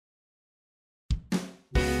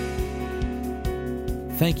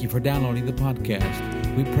Thank you for downloading the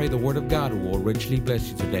podcast. We pray the Word of God will richly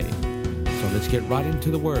bless you today. So let's get right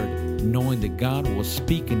into the Word, knowing that God will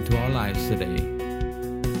speak into our lives today.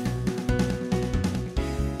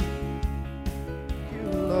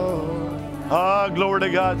 Glory to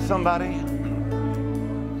God, somebody.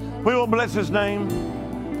 We will bless His name.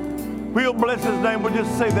 We will bless His name. We'll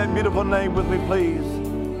just say that beautiful name with me,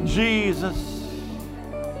 please. Jesus.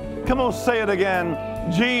 Come on, say it again.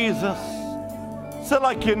 Jesus. Say it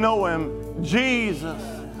like you know Him. Jesus.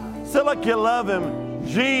 Say it like you love Him.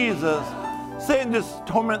 Jesus. Say it and just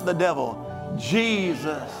torment the devil.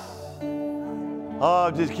 Jesus.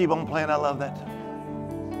 Oh, just keep on playing. I love that.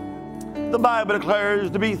 The Bible declares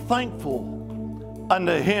to be thankful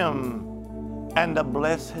unto Him and to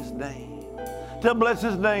bless His name. To bless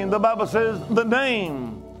His name. The Bible says the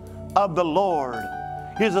name of the Lord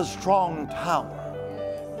is a strong tower.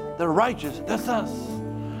 The righteous, that's us.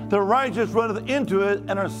 The righteous runneth into it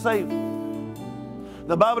and are safe.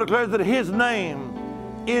 The Bible declares that His name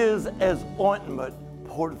is as ointment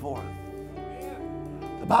poured forth.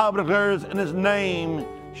 The Bible declares, and His name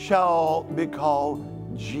shall be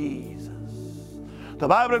called Jesus. The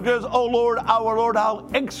Bible declares, O Lord, our Lord, how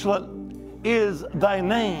excellent is Thy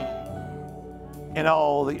name in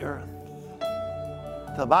all the earth.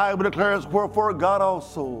 The Bible declares, wherefore God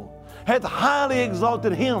also hath highly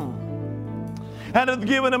exalted Him, and hath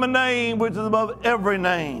given Him a name which is above every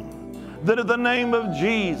name, that at the name of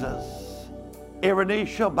Jesus every knee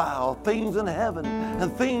shall bow, things in heaven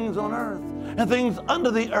and things on earth and things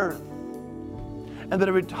under the earth, and that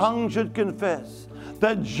every tongue should confess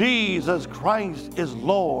that Jesus Christ is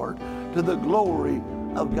Lord, to the glory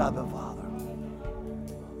of God the Father.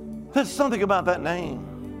 There's something about that name.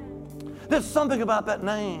 There's something about that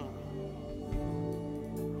name.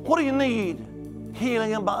 What do you need?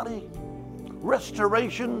 Healing in body?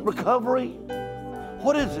 Restoration? Recovery?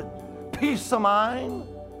 What is it? Peace of mind?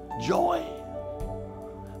 Joy?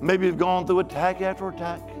 Maybe you've gone through attack after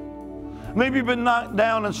attack. Maybe you've been knocked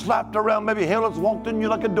down and slapped around. Maybe hell has walked in you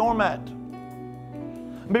like a doormat.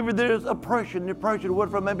 Maybe there's oppression, depression,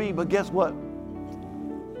 whatever it may be. But guess what?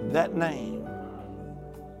 That name.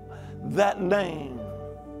 That name.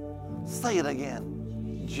 Say it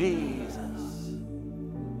again. Jesus.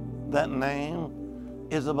 That name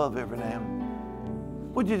is above every name.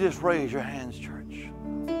 Would you just raise your hands, church?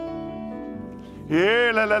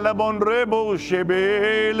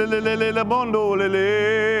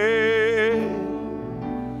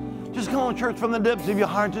 Just come on, church, from the depths of your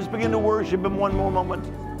heart. Just begin to worship Him one more moment.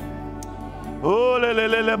 Oh,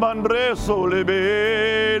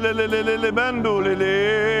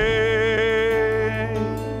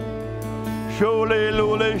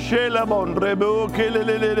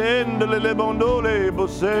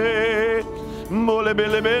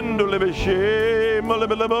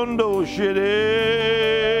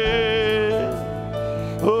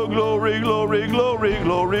 oh, glory, glory, glory,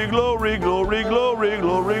 glory, glory, glory, glory,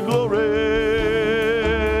 glory, glory.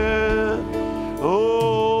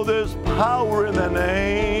 Oh, there's power in the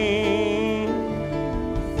name.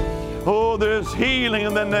 Oh, there's healing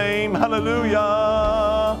in the name.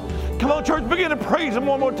 Hallelujah. Come on, church, begin to praise Him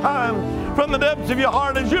one more time from the depths of your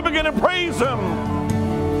heart. As you begin to praise Him,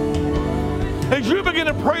 as you begin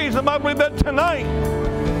to praise Him, I believe that tonight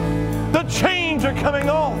the chains are coming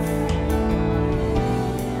off.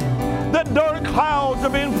 That dark clouds are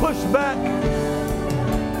being pushed back.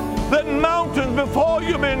 That mountains before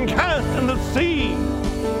you are being cast in the sea.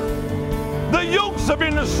 The yokes are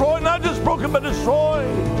being destroyed, not just broken, but destroyed.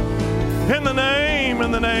 In the name,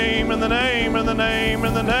 in the name, in the name, in the name,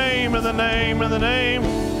 in the name, in the name, in the name,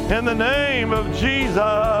 in the name of Jesus.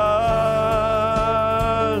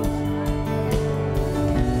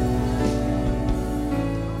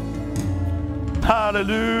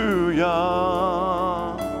 Hallelujah.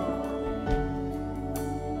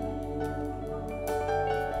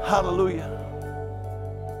 Hallelujah.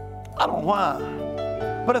 I don't know why,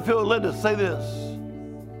 but I feel led to say this.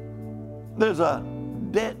 There's a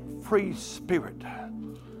debt-free spirit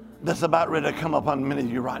that's about ready to come upon many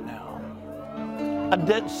of you right now. A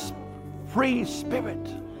debt-free spirit.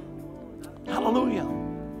 Hallelujah.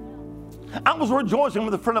 I was rejoicing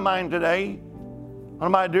with a friend of mine today, one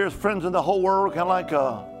of my dearest friends in the whole world, kind of like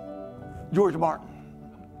George Martin,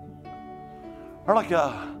 or like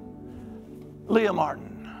Leah Martin,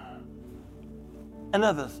 and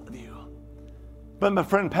others of you. But my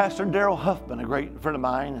friend Pastor Darrell Huffman, a great friend of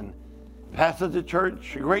mine, and pastors a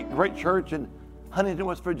church, a great church in Huntington,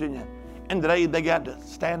 West Virginia. And today they got to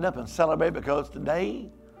stand up and celebrate because today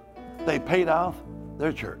they paid off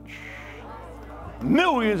their church.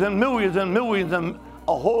 Millions and millions and millions and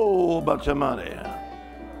a whole bunch of money.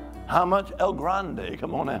 How much? El Grande,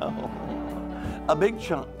 come on now. A big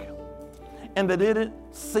chunk. And they did it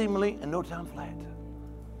seemingly in no time flat.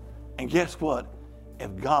 And guess what?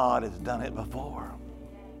 If God has done it before,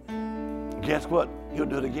 guess what? He'll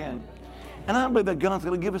do it again. And I believe that God's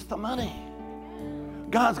going to give us the money.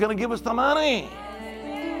 God's going to give us the money.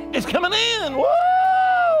 It's coming in.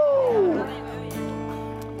 Woo!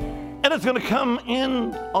 And it's going to come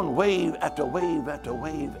in on wave after wave after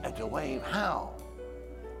wave after wave. How?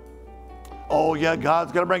 Oh, yeah,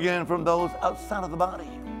 God's going to bring it in from those outside of the body.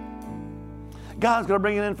 God's going to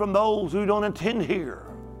bring it in from those who don't attend here.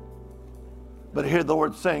 But hear the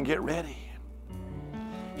Lord saying, get ready.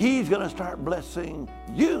 He's going to start blessing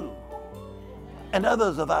you and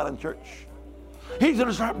others of Island Church. He's going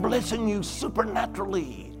to start blessing you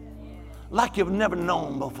supernaturally like you've never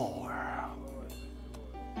known before.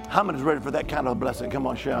 How many is ready for that kind of a blessing? Come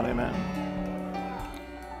on, shout amen.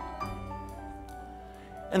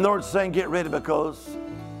 And the Lord's saying, get ready, because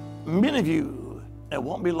many of you, it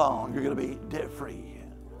won't be long, you're going to be debt free.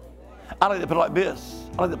 I like to put it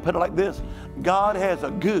like this. God has a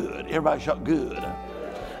good, everybody shout good.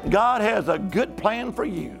 God has a good plan for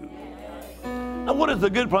you. And what is the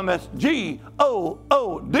good plan? That's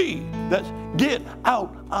G-O-O-D. That's get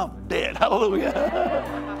out of debt.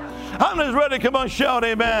 Hallelujah. How many is ready? Come on, shout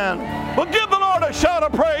amen. Well, give the Lord a shout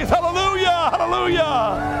of praise. Hallelujah.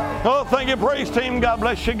 Hallelujah. Oh, thank you, praise team. God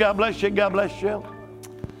bless you. God bless you. God bless you.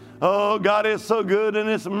 Oh, God is so good, and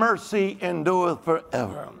His mercy endureth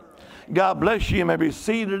forever. God bless you. You may be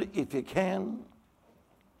seated if you can.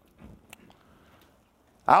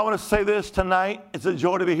 I want to say this tonight. It's a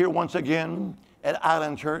joy to be here once again at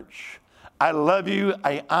Island Church. I love you.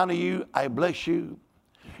 I honor you. I bless you.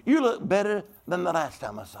 You look better than the last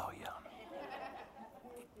time I saw you.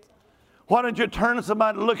 Why don't you turn to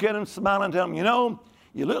somebody, look at them, smile, and tell them, you know,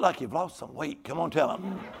 you look like you've lost some weight. Come on, tell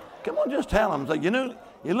them. Come on, just tell them. Say, you know,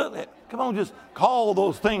 you look like, come on, just call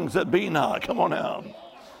those things that be not. Come on now.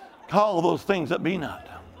 Call those things that be not.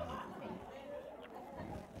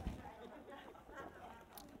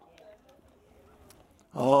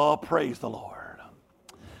 Oh, praise the Lord.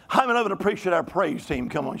 How many of it appreciate our praise team?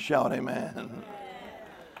 Come on, shout amen.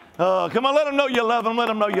 Come on, let them know you love them. Let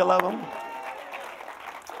them know you love them.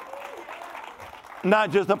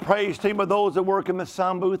 Not just the praise team, but those that work in the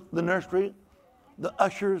sound booth, the nursery, the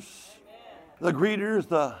ushers, the greeters,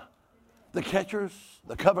 the catchers,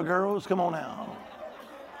 the cover girls. Come on now.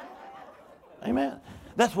 Amen.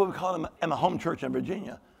 That's what we call them in my home church in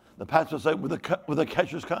Virginia. The pastor say, "Will the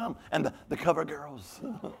catchers come?" And the cover girls.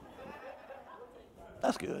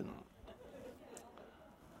 That's good.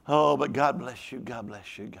 Oh, but God bless you. God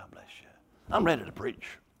bless you. God bless you. I'm ready to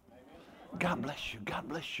preach. God bless you. God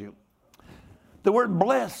bless you. The word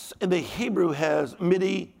bless in the Hebrew has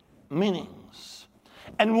many meanings.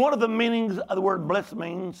 And one of the meanings of the word bless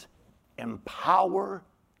means empower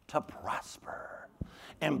to prosper.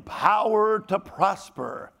 Empower to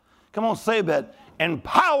prosper. Come on, say that.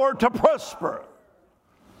 Empower to prosper.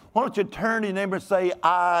 Why don't you turn to your neighbor and say,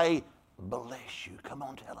 I bless you. Come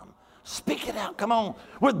on, tell them. Speak it out. Come on.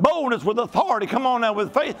 With boldness, with authority. Come on now,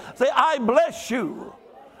 with faith. Say, I bless you.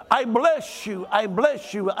 I bless you. I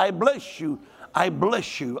bless you. I bless you. I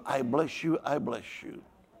bless you. I bless you. I bless you.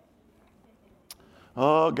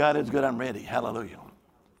 Oh, God is good. I'm ready. Hallelujah.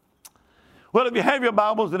 Well, if you have your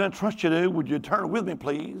Bibles, and I trust you to, would you turn with me,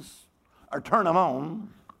 please? Or turn them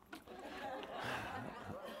on.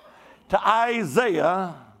 To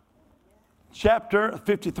Isaiah chapter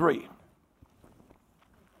 53.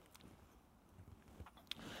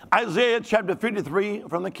 Isaiah chapter 53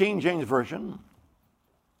 from the King James Version.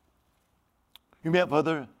 You may have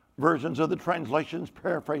other versions of the translations,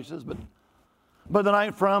 paraphrases, but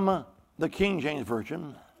tonight from the King James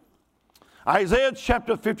Version. Isaiah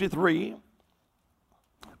chapter 53,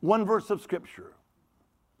 one verse of Scripture,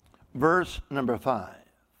 verse number 5.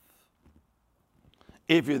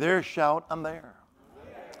 If you're there, shout, I'm there.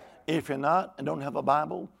 If you're not and don't have a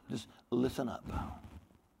Bible, just listen up.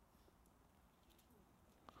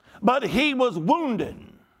 But He was wounded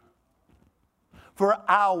for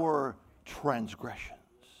our transgressions.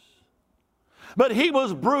 But He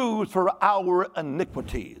was bruised for our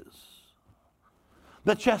iniquities.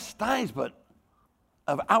 The chastisement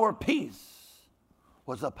of our peace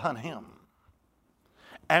was upon Him.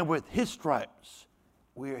 And with His stripes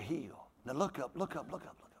we are healed. Now look up, look up, look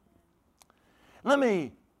up, look up. Let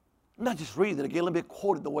me not just read it again. Let me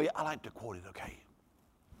quote it the way I like to quote it, okay?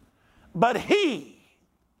 But He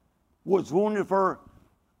was wounded for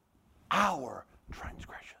our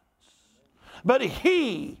transgressions. But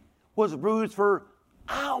He was bruised for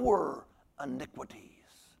our iniquities.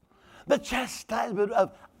 The chastisement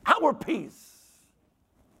of our peace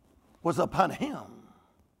was upon him.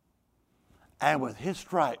 And with his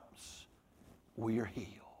stripes, we are healed.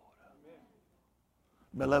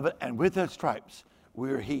 Beloved, and with his stripes, we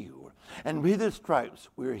are healed. And with his stripes,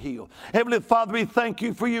 we are healed. Heavenly Father, we thank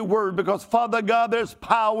you for your word, because, Father God, there's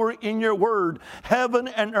power in your word. Heaven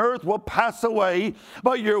and earth will pass away,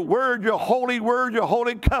 but your word, your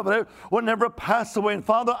holy covenant will never pass away. And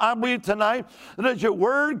Father, I believe tonight that as your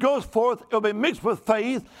word goes forth, it will be mixed with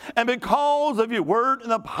faith. And because of your word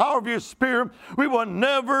and the power of your spirit, we will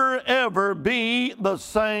never, ever be the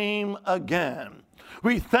same again.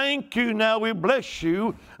 We thank you now. We bless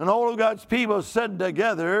you. And all of God's people said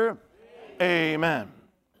together, amen.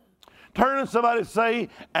 Turn to somebody and say,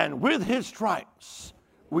 and with his stripes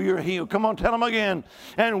we are healed. Come on, tell them again.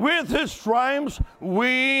 And with his stripes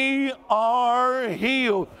we are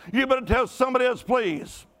healed. You better tell somebody else,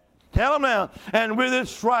 please. Tell them now. And with his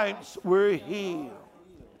stripes we're healed.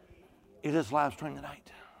 Is this live stream tonight?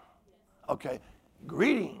 Okay.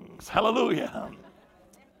 Greetings. Hallelujah.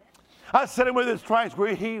 I said, and with his stripes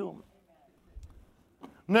we're healed.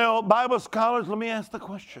 Now, Bible scholars, let me ask the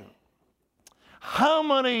question. How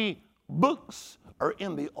many books are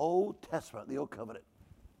in the Old Testament, the Old Covenant?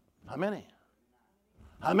 How many?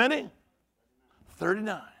 How many?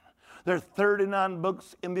 39. There are 39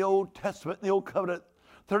 books in the Old Testament, the Old Covenant.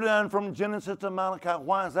 39 from Genesis to Malachi.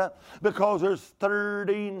 Why is that? Because there's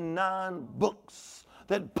 39 books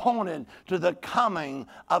that pointed to the coming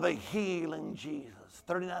of a healing Jesus.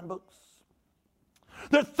 39 books.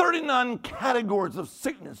 There are 39 categories of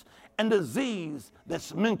sickness and disease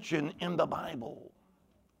that's mentioned in the Bible.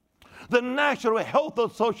 The National Health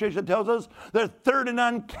Association tells us there are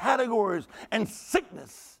 39 categories and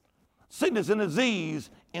sickness and disease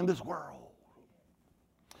in this world.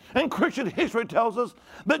 And Christian history tells us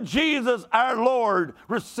that Jesus, our Lord,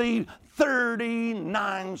 received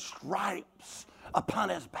 39 stripes upon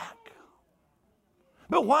his back.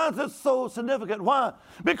 But why is this so significant? Why?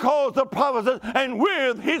 Because the prophet says, and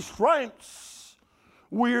with his stripes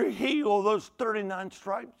we're healed, those 39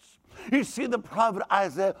 stripes. You see, the prophet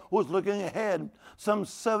Isaiah was looking ahead some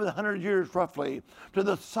 700 years roughly to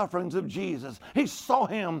the sufferings of Jesus. He saw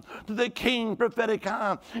him to the king prophetic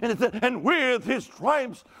eye, and it said, and with his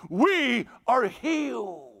stripes we are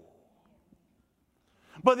healed.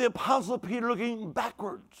 But the apostle Peter, looking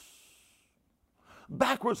backwards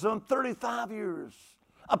some 35 years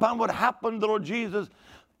upon what happened to the Lord Jesus,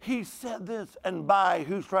 he said this, and by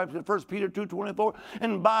whose stripes, in 1 Peter 2:24,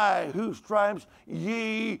 and by whose stripes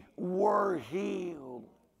ye were healed.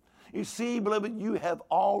 You see, beloved, you have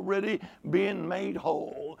already been made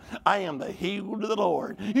whole. I am the healed of the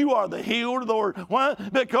Lord. You are the healed of the Lord. Why?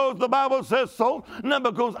 Because the Bible says so. Not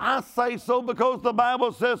because I say so, because the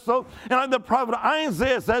Bible says so. And like the prophet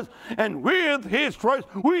Isaiah says, and with his stripes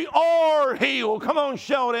we are healed. Come on,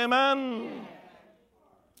 shout amen.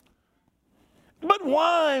 But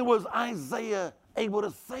why was Isaiah able to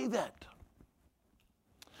say that?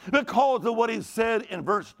 Because of what he said in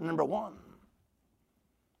verse number 1.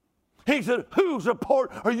 He said, whose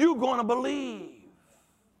report are you going to believe?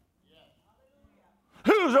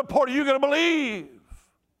 Whose report are you going to believe?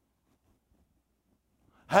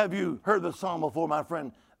 Have you heard the song before, my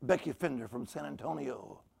friend Becky Fender from San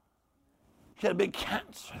Antonio? She had a big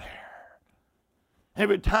cancer there.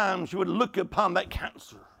 Every time she would look upon that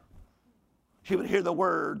cancer, she would hear the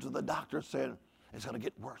words of the doctor saying, it's going to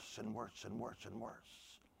get worse and worse and worse and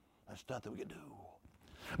worse. There's nothing we can do.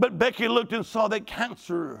 But Becky looked and saw that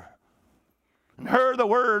cancer and heard the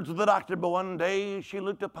words of the doctor. But one day she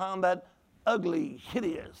looked upon that ugly,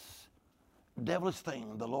 hideous, devilish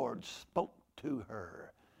thing. The Lord spoke to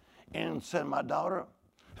her and said, my daughter,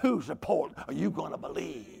 whose report are you going to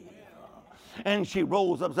believe? And she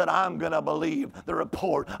rose up and said, I'm going to believe the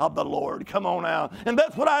report of the Lord. Come on now. And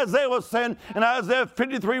that's what Isaiah was saying in Isaiah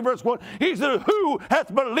 53 verse 1. He said, who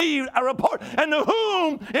hath believed our report? And to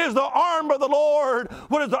whom is the arm of the Lord?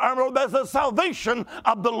 What is the arm of the Lord? That's the salvation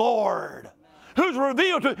of the Lord. Who's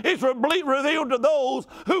revealed to? It's revealed to those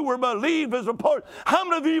who will believe his report. How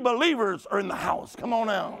many of you believers are in the house? Come on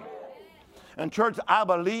now. And church, I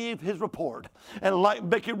believe his report. And like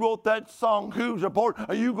Becky wrote that song, whose report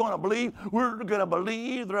are you going to believe? We're going to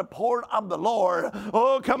believe the report of the Lord.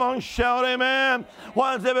 Oh, come on, shout amen.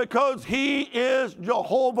 Why is that? Because he is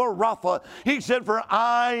Jehovah Rapha. He said, for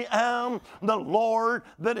I am the Lord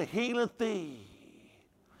that healeth thee.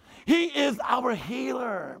 He is our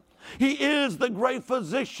healer. He is the great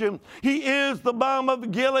physician. He is the balm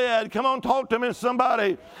of Gilead. Come on, talk to me,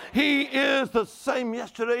 somebody. He is the same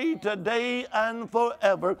yesterday, today, and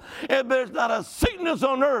forever. If there's not a sickness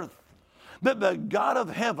on earth that the God of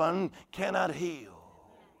heaven cannot heal.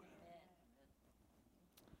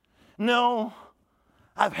 No,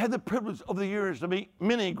 I've had the privilege over the years to meet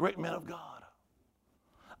many great men of God.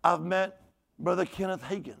 I've met Brother Kenneth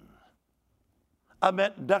Hagin. I've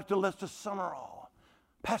met Dr. Lester Summerall,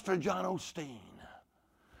 Pastor John Osteen,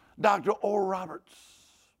 Dr. Oral Roberts.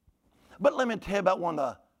 But let me tell you about one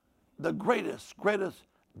of the greatest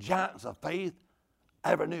giants of faith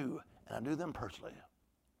I ever knew, and I knew them personally.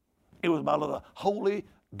 It was my little Holy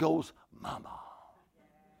Ghost mama.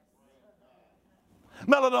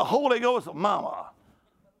 My little Holy Ghost mama,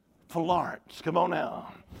 Florence, come on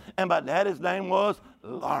now. And my daddy's name was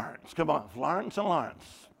Lawrence. Come on, Florence and Lawrence.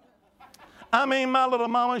 I mean, my little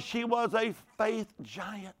mama, she was a faith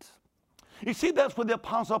giant. You see, that's what the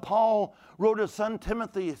Apostle Paul wrote his son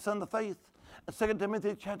Timothy, son of faith. 2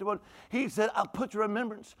 Timothy chapter 1, he said, I'll put your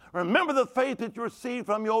remembrance. Remember the faith that you received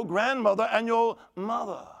from your grandmother and your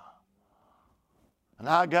mother. And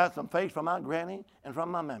I got some faith from my granny and from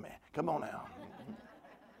my mammy. Come on now.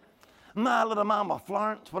 My little mama,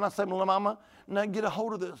 Florence, when I say my little mama, now get a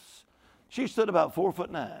hold of this. She stood about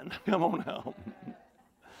 4'9". Come on now.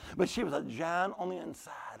 But she was a giant on the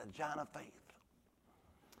inside, a giant of faith.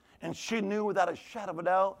 And she knew without a shadow of a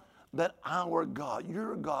doubt that our God,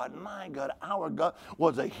 your God, my God, our God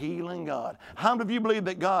was a healing God. How many of you believe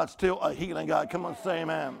that God's still a healing God? Come on, say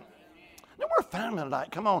amen. Now we're family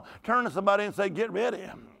tonight. Come on, turn to somebody and say, get ready.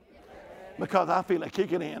 Because I feel it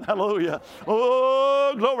kicking in. Hallelujah.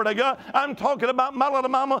 Oh, glory to God. I'm talking about my little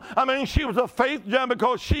mama. I mean, she was a faith giant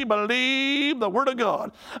because she believed the word of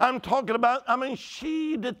God. I'm talking about,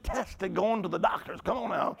 she detested going to the doctors. Come on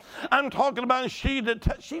now. I'm talking about she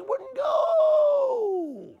wouldn't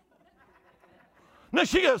go. Now,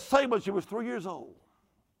 she got saved when she was 3 years old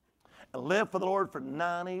and lived for the Lord for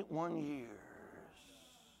 91 years.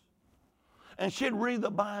 And she'd read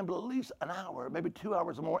the Bible at least an hour, maybe 2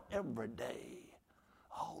 hours or more every day,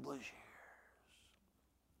 all those years.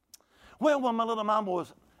 Well, when my little mama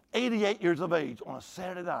was 88 years of age on a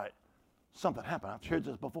Saturday night, something happened. I've shared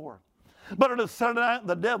this before. But on a Saturday night,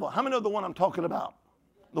 the devil, how many know the one I'm talking about?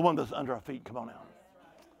 The one that's under our feet. Come on now.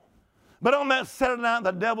 But on that Saturday night,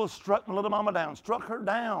 the devil struck my little mama down, struck her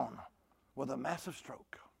down with a massive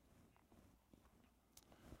stroke.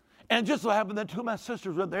 And it just so happened that two of my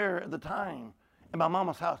sisters were there at the time in my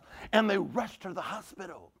mama's house, and they rushed her to the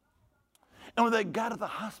hospital. And when they got to the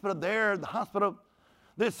hospital there,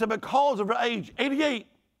 they said because of her age, 88,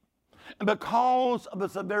 and because of the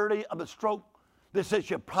severity of the stroke, they said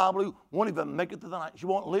she probably won't even make it through the night. She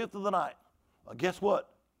won't live through the night. Well, guess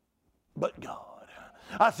what? But God.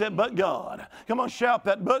 I said, but God. Come on, shout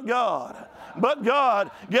that, but God. But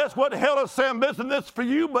God. Guess what? Hell is saying this and this for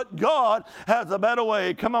you, but God has a better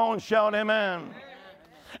way. Come on, shout amen.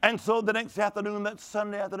 And so the next afternoon, that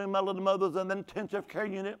Sunday afternoon, my little mother was in the intensive care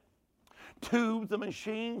unit. Tubes and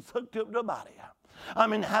machines hooked up to her body.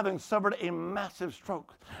 Having suffered a massive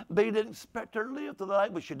stroke. They didn't expect her to live through the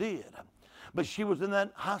night, but she did. But she was in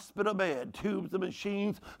that hospital bed, tubes and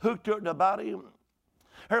machines hooked up to her body.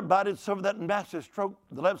 Her body had suffered that massive stroke.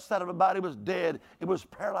 The left side of her body was dead. It was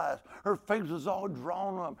paralyzed. Her face was all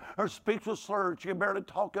drawn up. Her speech was slurred. She could barely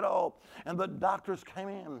talk at all. And the doctors came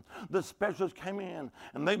in. The specialists came in.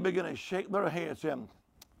 And they began to shake their heads saying,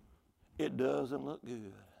 it doesn't look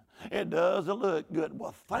good. It doesn't look good.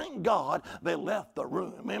 Well, thank God they left the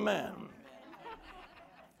room. Amen.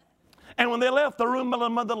 And when they left the room, my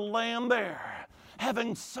little mother laying there,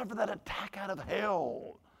 having suffered that attack out of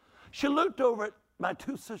hell, she looked over at my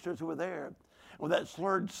two sisters who were there. With that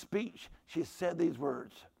slurred speech, she said these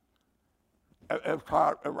words. The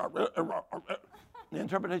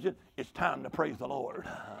interpretation, it's time to praise the Lord.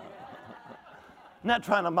 Not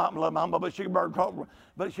trying to mock my mama, but she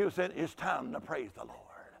was saying, it's time to praise the Lord.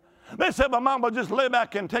 They said, but Mama, just lay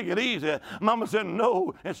back and take it easy. Mama said,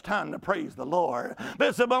 no, it's time to praise the Lord.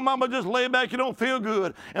 They said, but Mama, just lay back, you don't feel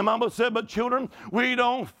good. And Mama said, but children, we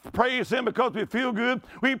don't praise him because we feel good.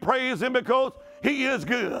 We praise him because he is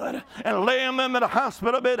good. And laying in that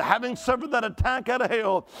hospital bed, having suffered that attack out of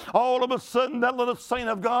hell, all of a sudden, that little saint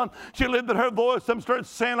of God, she lifted her voice and started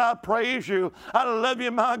saying, I praise you. I love you,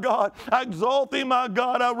 my God. I exalt thee, my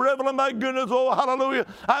God. I revel in my goodness. Oh, hallelujah.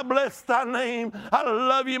 I bless thy name. I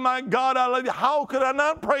love you, my God. I love you. How could I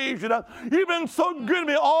not praise you? Now, you've been so good to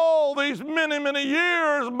me all these many, many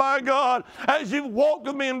years, my God. As you've walked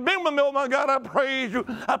with me and been with me, oh, my God, I praise you.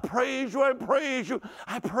 I praise you. I praise you.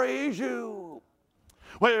 I praise you.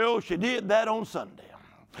 Well, she did that on Sunday,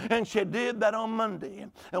 and she did that on Monday,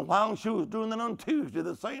 and while she was doing that on Tuesday,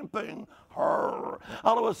 the same thing, all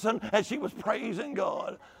of a sudden, as she was praising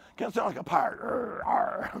God, can't sound like a pirate,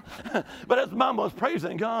 but as Mama was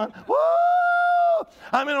praising God, woo,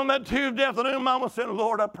 I mean, on that Tuesday afternoon, Mama said,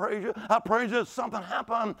 Lord, I praise you. I praise you. Something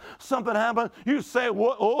happened. Something happened. You say,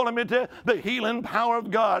 oh, let me tell you, the healing power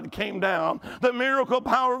of God came down. The miracle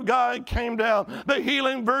power of God came down. The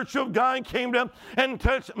healing virtue of God came down and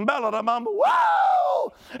touched Bella, Mama.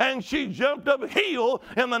 Whoa! And she jumped up healed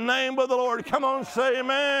in the name of the Lord. Come on, say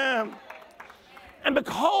amen. And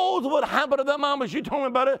because of what happened to that mama, she told me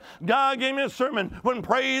about it, God gave me a sermon. When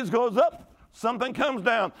praise goes up, something comes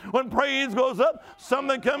down. When praise goes up,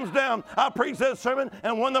 something comes down. I preached that sermon,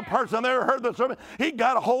 and when the person there heard the sermon, he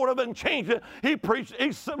got a hold of it and changed it. He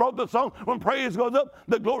wrote the song, when praise goes up,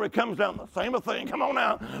 the glory comes down. The same thing. Come on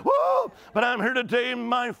now. Woo! But I'm here to tell you,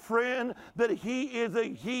 my friend, that he is a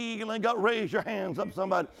healing God. Raise your hands up,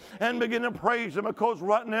 somebody, and begin to praise him, because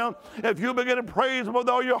right now, if you begin to praise him with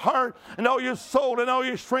all your heart and all your soul and all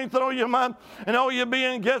your strength and all your mind and all your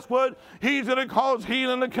being, guess what? He's going to cause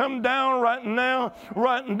healing to come down right now,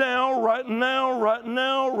 right now, right now, right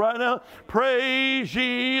now, right now. Praise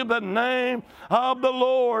ye the name of the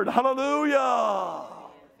Lord. Hallelujah.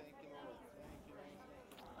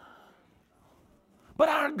 But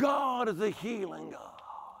our God is a healing God.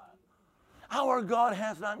 Our God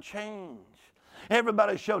has not changed.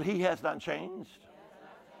 Everybody showed he has not changed.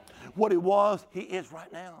 What he was, he is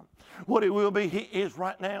right now. What he will be, he is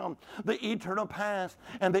right now. The eternal past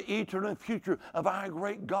and the eternal future of our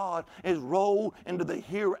great God is rolled into the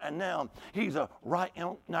here and now. He's a right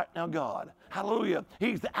now God. Hallelujah.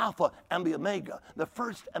 He's the Alpha and the Omega, the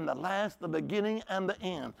first and the last, the beginning and the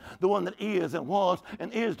end, the one that is and was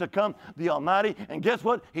and is to come, the Almighty. And guess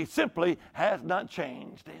what? He simply has not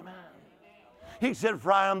changed. Amen. He said,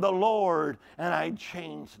 for I am the Lord and I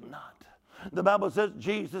change not. The Bible says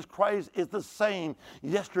Jesus Christ is the same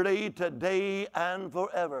yesterday, today, and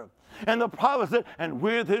forever. And the prophet said, and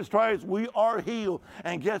with his stripes we are healed.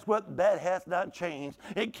 And guess what? That has not changed.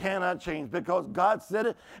 It cannot change, because God said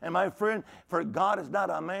it. And my friend, for God is not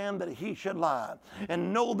a man that he should lie.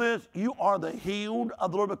 And know this, you are the healed of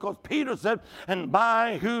the Lord, because Peter said, and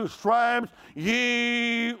by whose stripes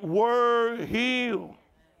ye were healed.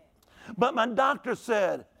 But my doctor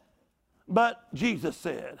said, but Jesus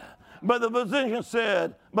said, but the physician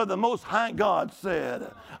said, but the Most High God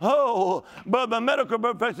said. Oh, but the medical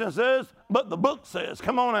profession says, but the book says.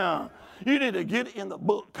 Come on now. You need to get in the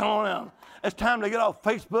book. Come on now. It's time to get off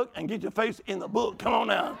Facebook and get your face in the book. Come on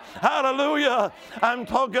now. Hallelujah. I'm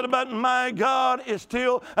talking about my God is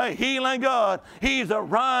still a healing God. He's a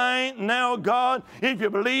right now God. If you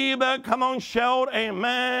believe that, come on, shout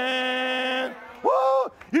amen. Woo!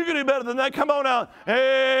 You can do better than that. Come on now.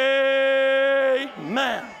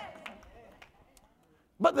 Amen.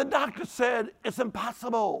 But the doctor said it's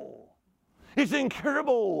impossible. It's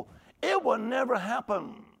incurable. It will never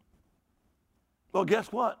happen. Well,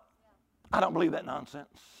 guess what? I don't believe that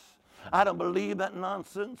nonsense. I don't believe that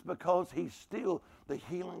nonsense, because he's still the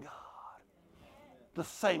healing God. The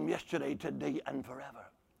same yesterday, today, and forever.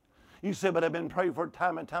 You say, but I've been praying for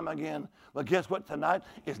time and time again. Well, guess what? Tonight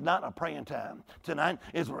is not a praying time. Tonight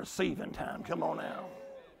is a receiving time. Come on now.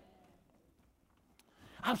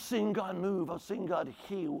 I've seen God move. I've seen God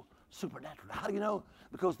heal supernaturally. How do you know?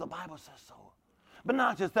 Because the Bible says so. But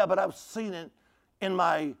not just that, but I've seen it in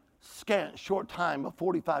my scant, short time of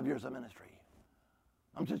 45 years of ministry.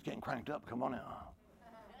 I'm just getting cranked up. Come on now.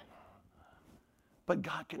 But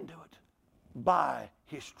God can do it. By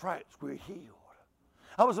his stripes we're healed.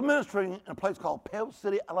 I was ministering in a place called Pell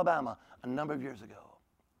City, Alabama, a number of years ago.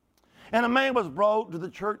 And a man was brought to the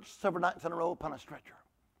church several nights in a row upon a stretcher.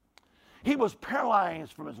 He was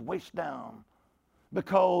paralyzed from his waist down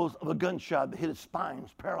because of a gunshot that hit his spine,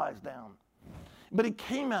 paralyzed down. But he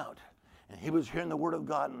came out, and he was hearing the word of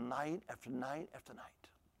God night after night after night.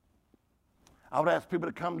 I would ask people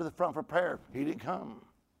to come to the front for prayer. He didn't come.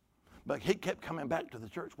 But he kept coming back to the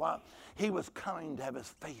church. Why? He was coming to have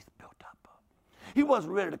his faith built up. He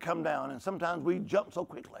wasn't ready to come down, and sometimes we jump so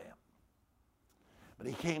quickly. But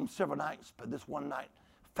he came several nights, but this one night,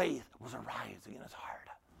 faith was arising in his heart.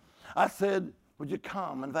 I said, would you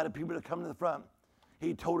come? I invited people to come to the front.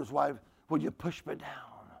 He told his wife, would you push me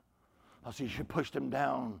down? I said, she pushed him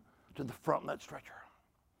down to the front of that stretcher,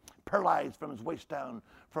 paralyzed from his waist down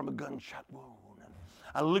from a gunshot wound. And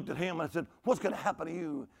I looked at him and I said, what's going to happen to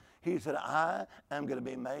you? He said, I am going to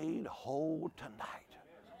be made whole tonight.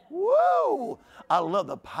 Whoa! I love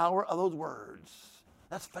the power of those words.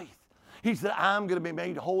 That's faith. He said, I'm going to be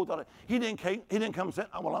made whole tonight. He didn't come and say,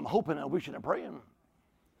 well, I'm hoping and wishing and praying.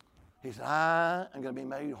 He said, I am going to be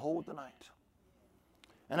made whole tonight.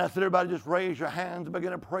 And I said, everybody just raise your hands and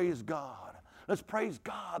begin to praise God. Let's praise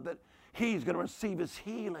God that he's going to receive his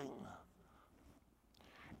healing.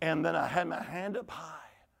 And then I had my hand up high.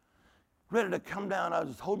 ready to come down. I was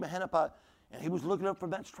just holding my hand up, and he was looking up from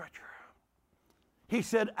that stretcher. He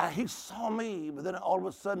said, he saw me, but then all of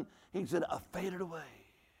a sudden, he said, I faded away.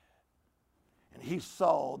 And he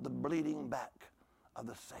saw the bleeding back of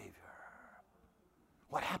the Savior.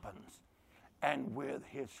 What happens? And with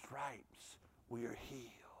his stripes, we are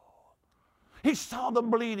healed. He saw the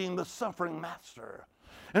bleeding, the suffering master.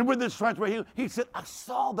 And with his stripes, we are healed. He said, I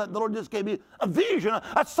saw that. The Lord just gave me a vision.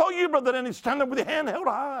 I saw you, brother, and he's standing up with your hand held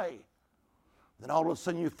high. Then all of a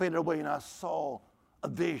sudden, you faded away, and I saw a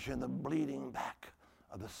vision, the bleeding back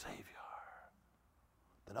of the Savior.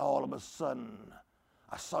 Then all of a sudden,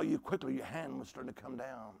 I saw you quickly. Your hand was starting to come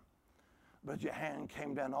down. But as your hand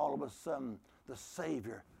came down, all of a sudden, the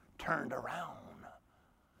Savior turned around.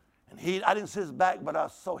 And I didn't see his back, but I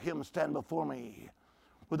saw him stand before me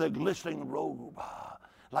with a glistening robe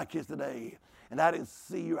like his today. And I didn't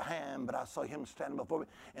see your hand, but I saw him stand before me,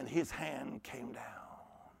 and his hand came down.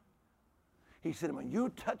 He said, when you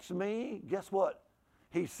touched me, guess what?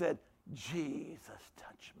 He said, Jesus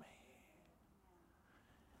touched me.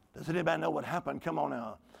 Does anybody know what happened? Come on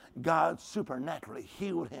now. God supernaturally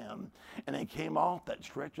healed him, and he came off that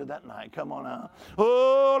stretcher that night. Come on now.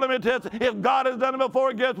 Oh, let me tell you, if God has done it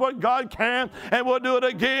before, guess what? God can, and we'll do it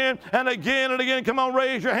again and again and again. Come on,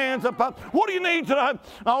 raise your hands up. What do you need tonight?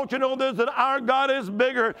 I want you to know this, that our God is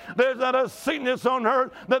bigger. There's not a sickness on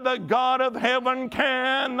earth that the God of heaven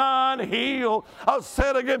cannot heal. I'll say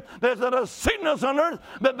it again. There's not a sickness on earth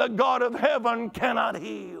that the God of heaven cannot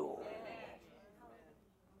heal.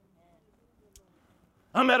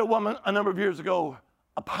 I met a woman a number of years ago,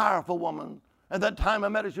 a powerful woman. At that time I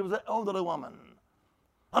met her, she was an elderly woman.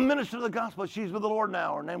 A minister of the gospel. She's with the Lord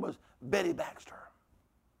now. Her name was Betty Baxter.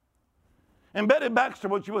 And Betty Baxter,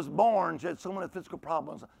 when she was born, she had so many physical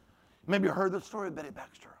problems. Maybe you heard the story of Betty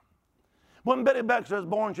Baxter. When Betty Baxter was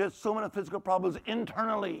born, she had so many physical problems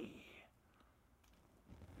internally.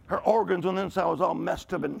 Her organs on the inside was all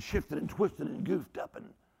messed up and shifted and twisted and goofed up, and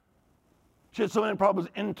she had so many problems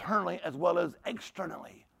internally as well as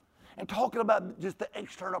externally. And talking about just the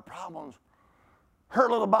external problems, her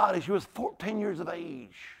little body, she was 14 years of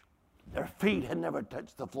age. Her feet had never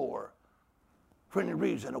touched the floor for any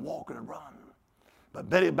reason to walk and run. But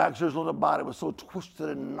Betty Baxter's little body was so twisted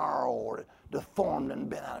and gnarled, deformed and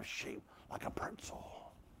bent out of shape like a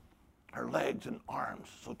pretzel. Her legs and arms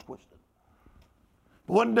so twisted.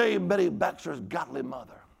 But one day, Betty Baxter's godly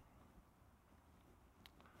mother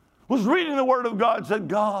was reading the Word of God and said,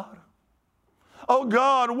 God, oh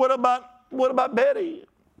God, what about Betty?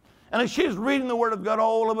 And as she's reading the Word of God,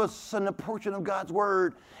 all of a sudden a portion of God's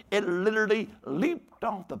Word, it literally leaped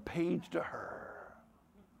off the page to her.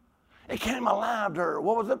 It came alive to her.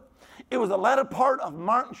 What was it? It was the latter part of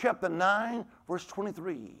Mark chapter 9, verse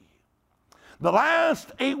 23. The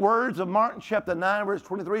last 8 words of Mark chapter 9, verse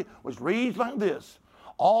 23, which reads like this: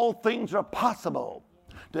 all things are possible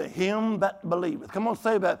to him that believeth. Come on,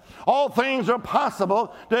 say that. All things are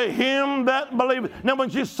possible to him that believeth. Now, when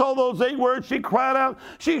she saw those 8 words, she cried out.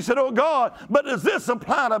 She said, oh God, but does this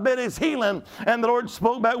apply to Betty's healing? And the Lord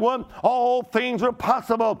spoke back, what? All things are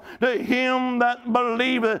possible to him that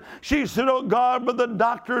believeth. She said, oh God, but the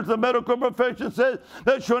doctors, the medical profession said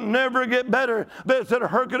that she'll never get better. They said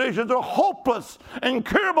her conditions are hopeless,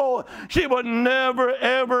 incurable. She would never,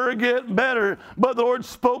 ever get better. But the Lord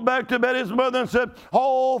spoke back to Betty's mother and said,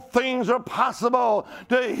 all things are possible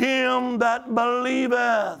to him that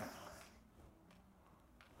believeth.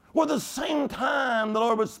 Well, at the same time the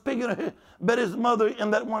Lord was speaking to Betty's mother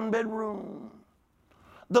in that one bedroom,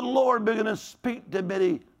 the Lord began to speak to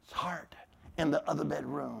Betty's heart in the other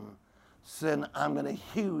bedroom, saying, I'm going to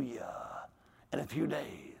heal you in a few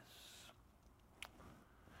days.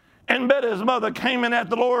 And Betty's mother came in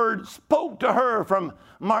after the Lord spoke to her from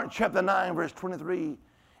Mark chapter 9, verse 23.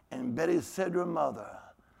 And Betty said to her mother,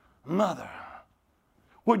 Mother,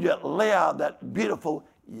 would you lay out that beautiful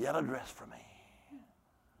yellow dress for me?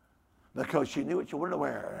 Because she knew what she wanted to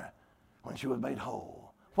wear when she was made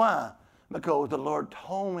whole. Why? Because the Lord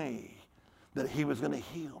told me that he was going to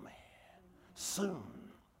heal me soon.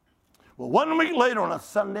 Well, 1 week later on a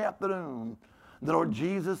Sunday afternoon, the Lord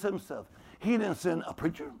Jesus himself, he didn't send a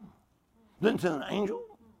preacher, didn't send an angel,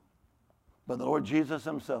 but the Lord Jesus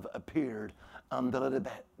himself appeared unto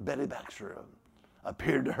Betty Baxter,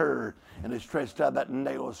 appeared to her, and he stretched out that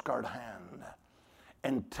nail-scarred hand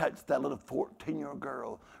and touched that little 14-year-old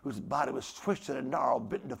girl whose body was twisted and gnarled,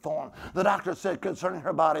 bitten, deformed. The doctor said concerning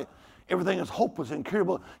her body, everything is hopeless,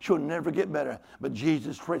 incurable, she'll never get better. But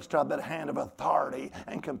Jesus stretched out that hand of authority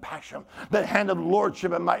and compassion, that hand of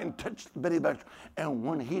lordship and might, and touched Betty Baxter. And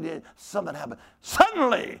when he did, something happened.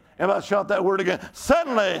 Suddenly, if I shout that word again,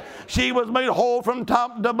 suddenly she was made whole from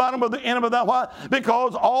top to bottom of the end of that. Why?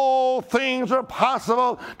 Because all things are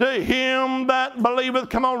possible to him that believeth.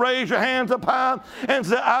 Come on, raise your hands up high and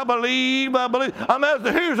say, I believe, I believe. I'm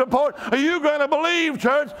asking, here's a report. Are you going to believe,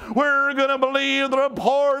 church? We're going to believe the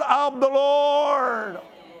report of the Lord.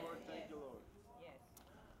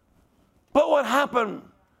 But what happened?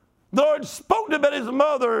 The Lord spoke to Betty's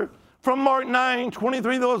mother from Mark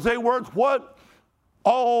 9:23, those 8 words. What?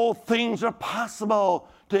 All things are possible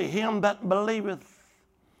to him that believeth.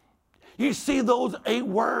 You see, those 8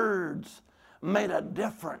 words made a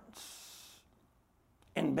difference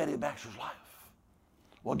in Betty Baxter's life.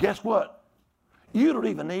 Well, guess what? You don't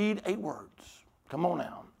even need 8 words. Come on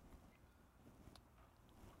now.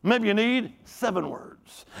 Maybe you need 7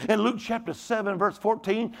 words. In Luke chapter 7, verse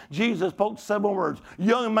 14, Jesus spoke 7 words.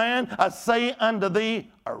 Young man, I say unto thee,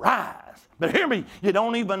 arise. But hear me, you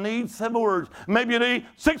don't even need 7 words. Maybe you need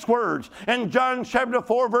 6 words. In John chapter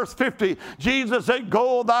 4, verse 50, Jesus said,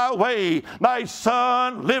 go thy way, thy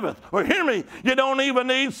son liveth. Or hear me, you don't even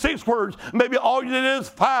need 6 words. Maybe all you need is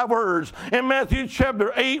 5 words. In Matthew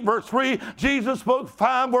chapter 8, verse 3, Jesus spoke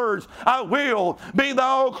 5 words. I will be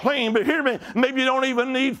thou clean. But hear me, maybe you don't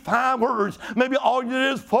even need 5 words. Maybe all you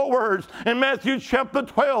need is 4 words. In Matthew chapter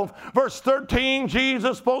 12, verse 13,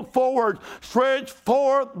 Jesus spoke 4 words. Stretch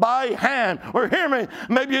forth thy hand. Or hear me,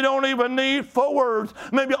 maybe you don't even need 4 words.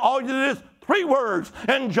 Maybe all you need is 3 words.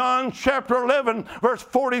 In John chapter 11, verse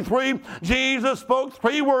 43, Jesus spoke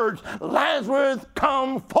 3 words. Lazarus,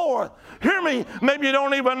 come forth. Hear me, maybe you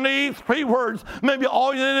don't even need 3 words. Maybe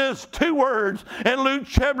all you need is 2 words. In Luke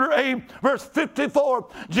chapter 8, verse 54,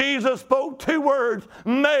 Jesus spoke 2 words.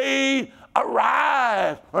 May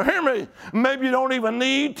arise. Or hear me, maybe you don't even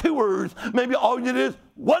need 2 words. Maybe all you need is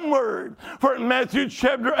 1 word. For in Matthew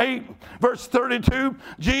chapter 8, verse 32,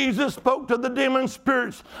 Jesus spoke to the demon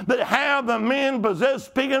spirits that have the men possessed,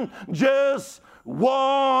 speaking just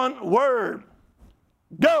 1 word.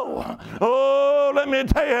 Go. Oh, let me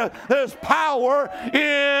tell you, there's power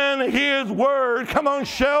in his word. Come on,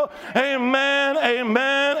 shout amen,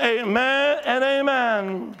 amen, amen, and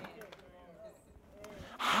amen.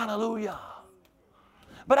 Hallelujah.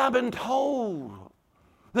 But I've been told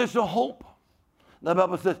there's no hope. The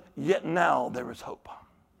Bible says, yet now there is hope.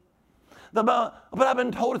 But I've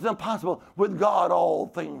been told it's impossible. With God, all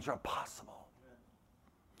things are possible.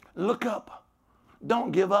 Look up.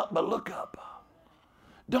 Don't give up, but look up.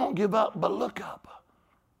 Don't give up, but look up.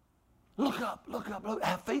 Look up, look up, look.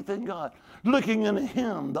 Have faith in God. Looking in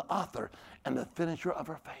him, the author and the finisher of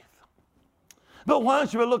our faith. But why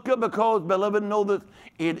should we look up? Because, beloved, know that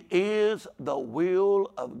it is the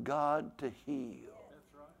will of God to heal.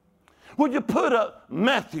 Would you put up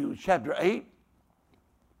Matthew chapter 8,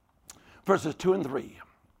 verses 2 and 3?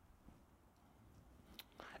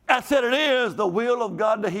 I said it is the will of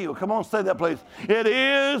God to heal. Come on, say that, please. It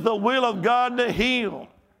is the will of God to heal.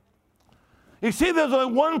 You see, there's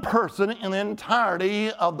only one person in the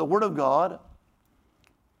entirety of the Word of God,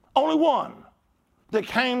 only one, that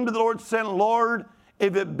came to the Lord saying, Lord,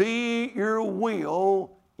 if it be your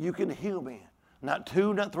will, you can heal me. Not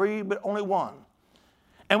 2, not 3, but only one.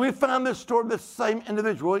 And we find this story of this same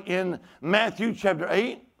individual in Matthew chapter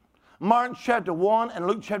 8, Mark chapter 1, and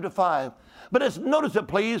Luke chapter 5. But let's notice it,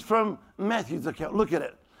 please, from Matthew's account. Look at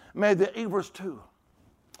it. Matthew 8, verse 2.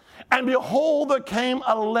 And behold, there came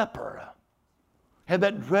a leper, had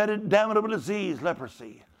that dreaded, damnable disease,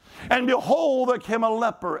 leprosy. And behold, there came a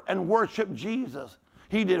leper and worshiped Jesus.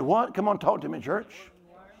 He did what? Come on, talk to me, church.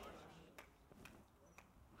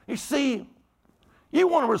 You see, you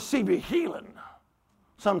want to receive your healing.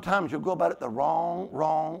 Sometimes you'll go about it the wrong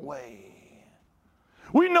way.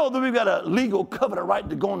 We know that we've got a legal covenant right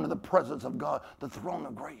to go into the presence of God, the throne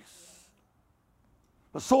of grace.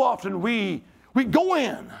 But so often we go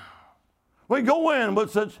in. We go in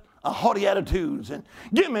with such haughty attitudes and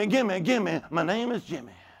gimme. My name is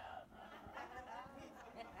Jimmy.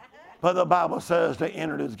 But the Bible says they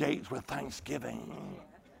entered his gates with thanksgiving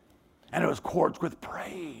and his courts with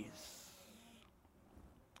praise.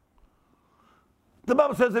 The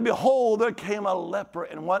Bible says that behold, there came a leper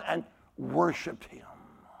and worshiped him.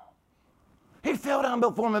 He fell down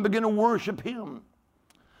before him and began to worship him.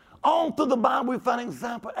 All through the Bible, we find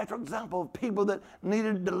example after example of people that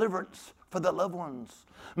needed deliverance for their loved ones,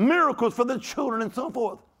 miracles for their children, and so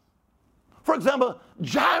forth. For example,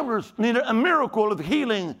 Jairus needed a miracle of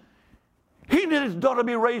healing. He needed his daughter to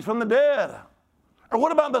be raised from the dead. Or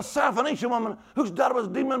what about the Syrophoenician woman whose daughter was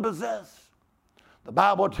demon-possessed? The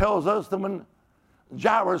Bible tells us that when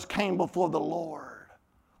Jairus came before the Lord,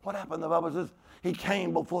 what happened? The Bible says he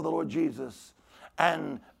came before the Lord Jesus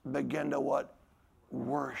and began to what?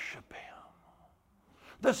 Worship him.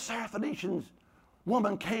 The Syrophoenician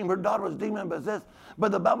woman came, her daughter was demon-possessed,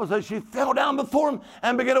 but the Bible says she fell down before him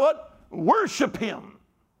and began to what? Worship him.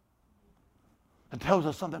 It tells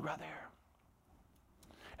us something right there.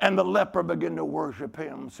 And the leper began to worship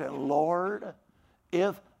him, saying, Lord,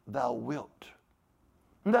 if thou wilt.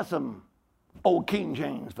 And that's some old King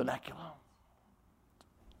James vernacular.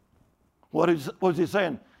 What was he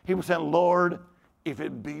saying? He was saying, Lord, if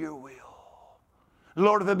it be your will.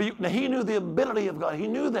 Lord, if it be. Now, he knew the ability of God. He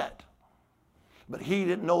knew that. But he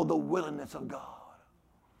didn't know the willingness of God.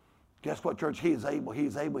 Guess what, church? He is able,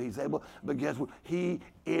 he's able, he's able. But guess what? He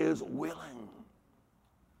is willing.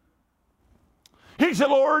 He said,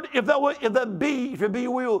 Lord, if it be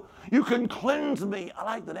your will, you can cleanse me. I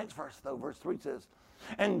like the next verse, though. Verse 3 says,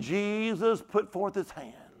 and Jesus put forth his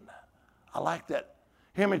hand. I like that.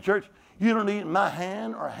 Hear me, church? You don't need my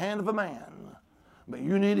hand or a hand of a man, but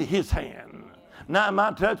you need his hand. Not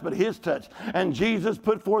my touch, but his touch. And Jesus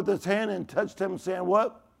put forth his hand and touched him, saying,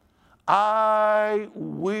 what? I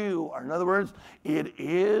will. Or in other words, it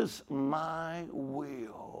is my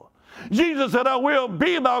will. Jesus said, I will,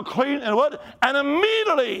 be thou clean, and what? And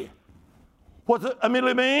immediately, what's it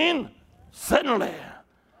immediately mean? Suddenly.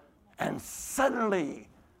 And suddenly,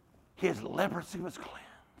 his leprosy was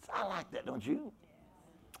cleansed. I like that, don't you?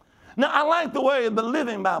 Now, I like the way the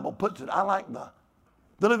Living Bible puts it. I like the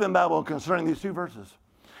Living Bible concerning these two verses.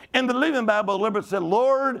 In the Living Bible, the leper said,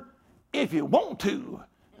 Lord, if you want to.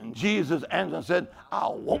 And Jesus answered and said, I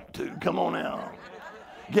want to. Come on now.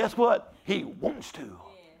 Guess what? He wants to.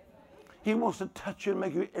 He wants to touch you and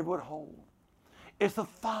make you everywhere whole. It's the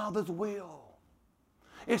Father's will.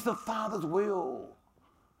 It's the Father's will.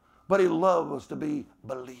 But he loves us to be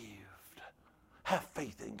believed. Have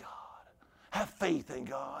faith in God. Have faith in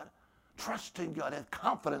God. Trust in God. Have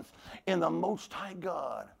confidence in the Most High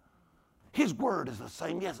God. His word is the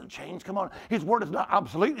same. He hasn't changed. Come on. His word is not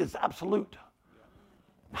obsolete. It's absolute.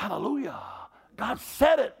 Hallelujah. God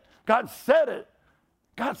said it. God said it.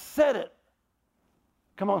 God said it.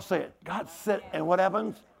 Come on, say it. God said it. And what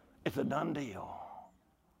happens? It's a done deal.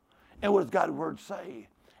 And what does God's word say?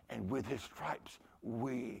 And with his stripes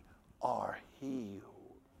we are healed.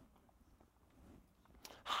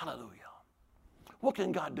 Hallelujah. What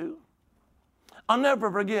can God do? I'll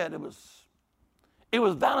never forget, it was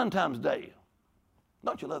Valentine's Day.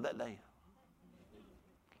 Don't you love that day?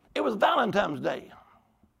 It was Valentine's Day,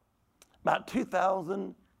 about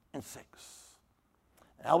 2006.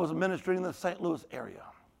 I was ministering in the St. Louis area.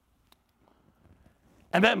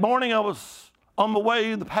 And that morning I was on my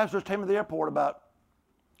way, the pastor was taking me to the airport about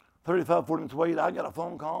 35, 40 minutes away. I got a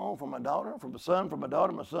phone call from my daughter, from my son, from my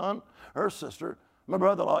daughter, my son, her sister, my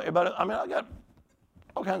brother-in-law, everybody. I mean, I got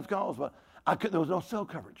all kinds of calls, but there was no cell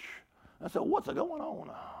coverage. I said, what's going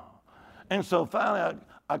on? And so finally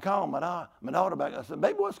I called my daughter back. I said,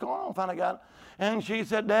 baby, what's going on? Finally got it. And she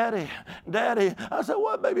said, Daddy. I said,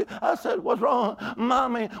 what, baby? I said, what's wrong?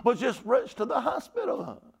 Mommy was just rushed to the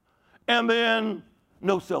hospital. And then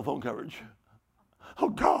no cell phone coverage. Oh,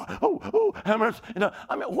 God. Oh, have mercy.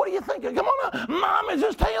 I mean, what are you thinking? Come on now. Mommy's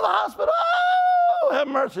just taking to the hospital. Oh, have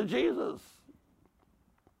mercy, Jesus.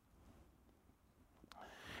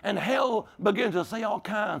 And hell begins to say all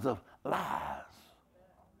kinds of lies.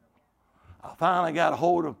 I finally got a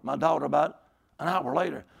hold of my daughter about an hour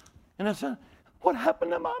later. And I said, what happened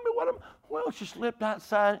to Mommy? Well, she slipped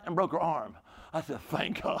outside and broke her arm. I said,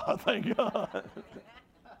 thank God, thank God.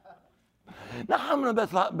 Now, how many of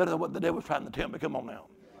that's a lot better than what the devil was trying to tell me? Come on now.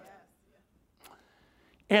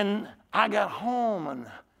 And I got home, and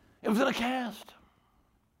it was in a cast.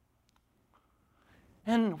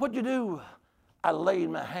 And what'd you do? I laid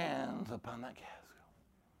my hands upon that casket.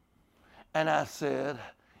 And I said,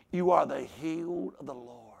 you are the healed of the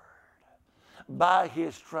Lord. By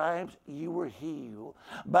his stripes you were healed.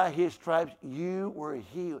 By his stripes you were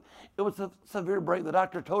healed. It was a severe break. The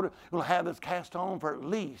doctor told her you'll have this cast on for at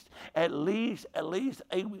least 8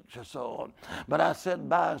 weeks or so. But I said,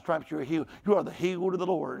 by his stripes you are healed. You are the healed of the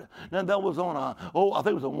Lord. Now that was on I think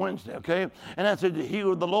it was a Wednesday, okay? And I said, you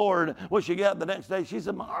healed the Lord. Well, she got up the next day. She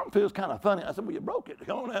said, my arm feels kind of funny. I said, well, you broke it.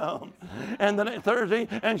 Come on now. And the next Thursday,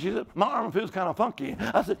 and she said, my arm feels kind of funky.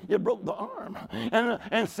 I said, you broke the arm.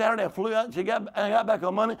 And Saturday I flew out and she got I got back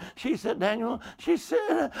on Monday. She said, Daniel, she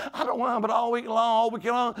said, I don't want but all week long.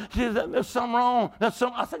 She said, there's something wrong. I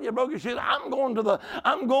said, you broke it. She said, I'm going to the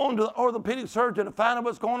orthopedic surgeon to find out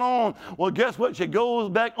what's going on. Well, guess what? She goes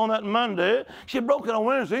back on that Monday. She broke it on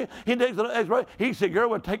Wednesday. He takes an X-ray. He said, girl,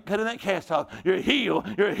 we're cutting that cast off. You're healed.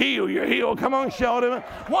 You're healed. You're healed. Come on, shout it.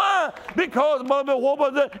 Why? Because, beloved, what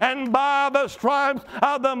was it? And by the stripes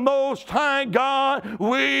of the Most High God,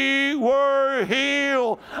 we were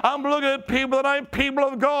healed. I'm looking at people that ain't people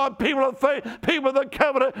of God, people of faith, people of the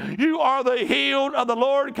covenant. You are the healed of the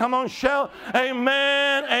Lord. Come on, shout.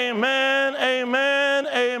 Amen, amen, amen,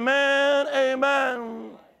 amen,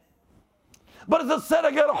 amen. But as I said,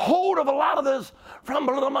 I got a hold of a lot of this from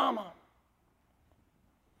my little mama.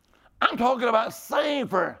 I'm talking about saved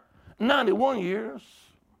for 91 years,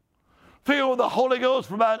 filled with the Holy Ghost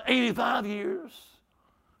for about 85 years.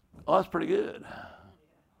 Oh, that's pretty good.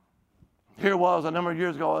 Here was a number of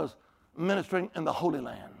years ago, I was ministering in the Holy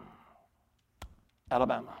Land,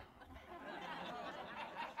 Alabama.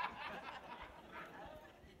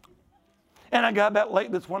 And I got back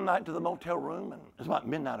late this one night to the motel room, and it was about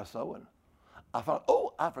midnight or so, and I thought,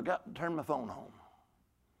 oh, I forgot to turn my phone on.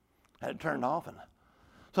 I had it turned off, and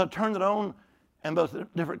so I turned it on, and those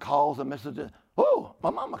different calls and messages. Oh, my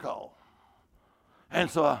mama called. And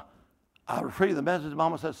so I retrieved the message.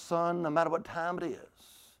 Mama says, son, no matter what time it is,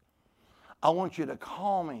 I want you to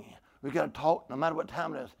call me. We got to talk no matter what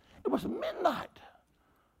time it is. It was midnight.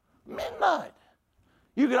 Midnight.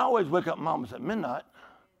 You can always wake up mamas at midnight.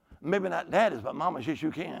 Maybe not daddies, but mamas, yes, you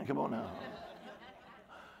can. Come on now.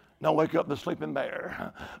 Don't wake up the sleeping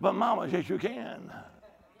bear. But mamas, yes, you can.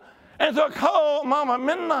 And so I called Mama at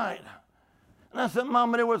midnight. And I said,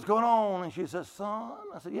 Mama, dear, what's going on? And she says, son?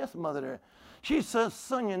 I said, yes, Mother, dear. She says,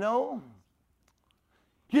 son, you know,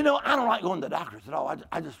 I don't like going to the doctors at all.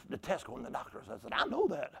 I just detest going to the doctors. I said, I know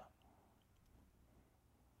that.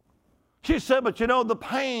 She said, but the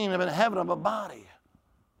pain I've been having in my body.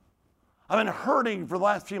 I've been hurting for the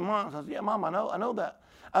last few months. I said, yeah, Mom, I know that.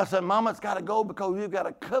 I said, Mama, it's got to go because you've got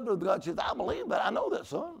a covenant with God. She said, I believe that. I know that,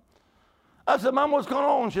 son. I said, Mom, what's going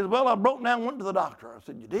on? She said, well, I broke down and went to the doctor. I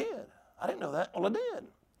said, you did? I didn't know that. Well, I did.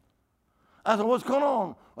 I said, what's going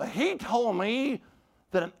on? Well, he told me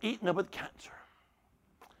that I'm eating up with cancer.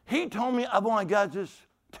 He told me I've only got just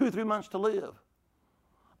 2 or 3 months to live.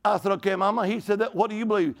 I said, okay, Mama. He said, what do you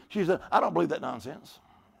believe? She said, I don't believe that nonsense.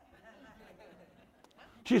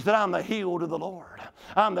 She said, I'm the healed of the Lord.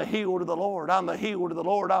 I'm the healed of the Lord. I'm the healed of the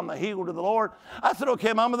Lord. I'm the healed of the Lord. I said,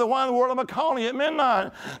 okay, Mama, then why in the world am I calling you at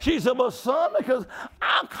midnight? She said, well, son, because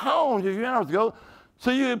I called you a few hours ago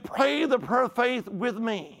so you could pray the prayer of faith with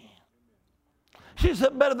me. She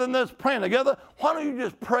said, better than this praying together, why don't you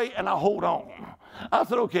just pray and I'll hold on? I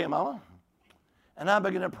said, okay, Mama. And I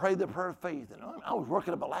began to pray the prayer of faith. And I was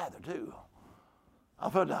working up a lather, too.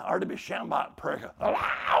 I felt like I ought to be Shambach prayer.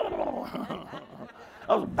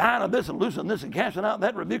 I was binding this and loosening this and casting out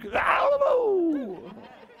that rebuke.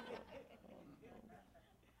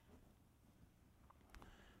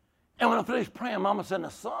 And when I finished praying, Mama said, now,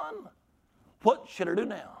 son, what should I do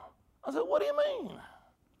now? I said, what do you mean?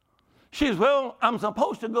 She said, well, I'm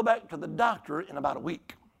supposed to go back to the doctor in about a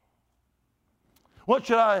week. What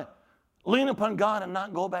should I lean upon God and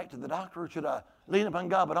not go back to the doctor? Or should I lean upon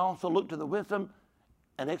God but also look to the wisdom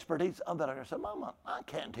and expertise of the doctor? I said, Mama, I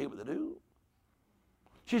can't tell you what to do.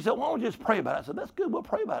 She said, why don't we just pray about it? I said, that's good. We'll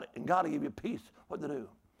pray about it. And God will give you peace what to do.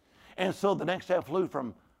 And so the next day I flew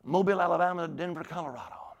from Mobile, Alabama to Denver,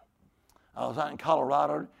 Colorado. I was out in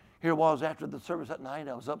Colorado. Here was after the service that night.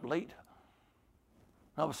 I was up late.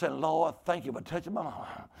 I was saying, Lord, thank you for touching my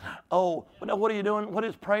mama. Oh, but now what are you doing? What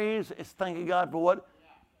is praise? It's thanking God for what?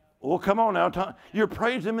 Oh, come on now. You're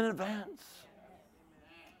praising Him in advance.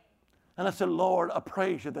 And I said, Lord, I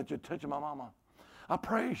praise you that you're touching my mama. I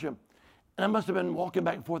praise you. And I must have been walking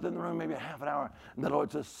back and forth in the room maybe a half an hour. And the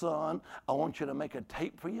Lord says, son, I want you to make a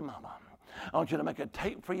tape for your mama. I want you to make a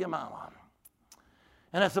tape for your mama.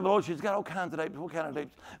 And I said, well, Lord, she's got all kinds of tapes. What kind of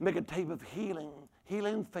tapes? Make a tape of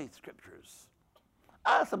healing faith scriptures.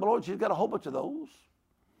 I said, well, Lord, she's got a whole bunch of those.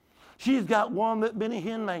 She's got one that Benny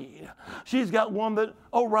Hinn made. She's got one that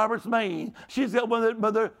Oral Roberts made. She's got one that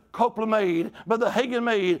Brother Copeland made, Brother Hagin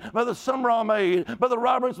made, Brother Sumrall made, Brother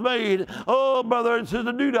Roberts made. Oh, Brother and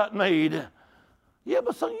Sister Dudot made. Yeah,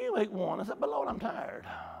 but son, you make one. I said, but Lord, I'm tired.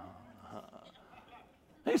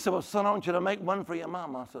 He said, well, son, I want you to make one for your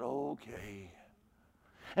mama. I said, okay.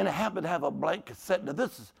 And I happened to have a blank cassette. Now,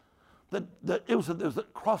 this is, it was a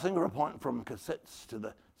crossing over point from cassettes to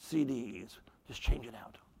the CDs, just changing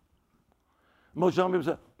out. Most young people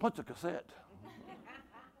say, what's a cassette?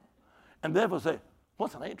 And therefore say,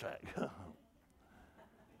 what's an 8-track?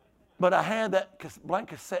 But I had that blank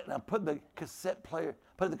cassette, and I put the cassette player,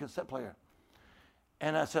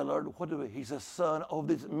 And I said, Lord, what do we? He says, son, over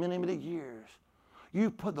these many, many years, you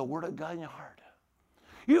put the Word of God in your heart.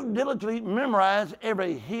 You've diligently memorized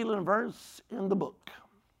every healing verse in the book.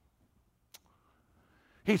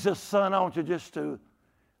 He says, son, I want you just to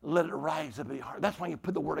let it rise up in your heart. That's why you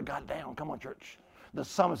put the Word of God down. Come on, church. The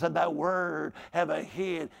psalmist said, that word have I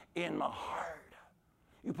hid in my heart.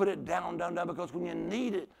 You put it down, down, down, because when you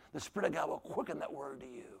need it, the Spirit of God will quicken that word to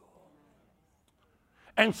you.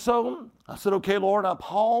 And so I said, okay, Lord, I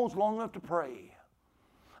paused long enough to pray.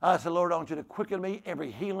 I said, Lord, I want you to quicken me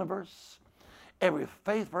every healing verse, every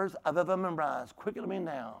faith verse I've ever memorized. Quicken me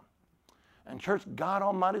now. And church, God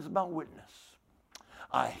Almighty is my witness.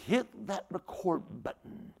 I hit that record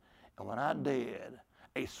button, and when I did,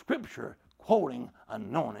 a scripture quoting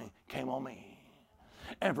anointing came on me.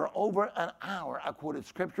 And for over an hour, I quoted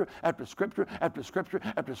scripture after scripture after scripture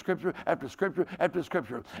after scripture after scripture after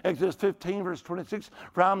scripture. Exodus 15, verse 26,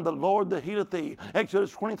 for I am the Lord that healeth thee.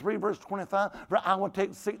 Exodus 23, verse 25, for I will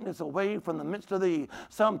take sickness away from the midst of thee.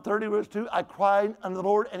 Psalm 30, verse 2, I cried unto the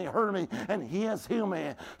Lord, and he heard me, and he has healed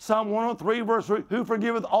me. Psalm 103, verse 3, who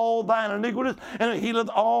forgiveth all thine iniquities, and healeth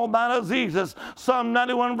all thine diseases. Psalm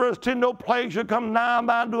 91, verse 10, no plague shall come nigh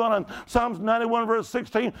thy dwelling. Psalms 91, verse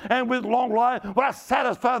 16, and with long life will I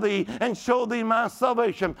satisfy thee and show thee my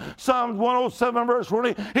salvation. Psalms 107, verse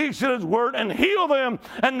 20, he sent his word and heal them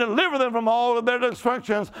and deliver them from all of their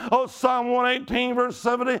destructions. Oh, Psalm 118, verse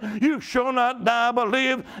 70, you shall not die but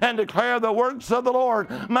live and declare the works of the Lord.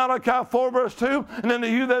 Malachi 4, verse 2, and unto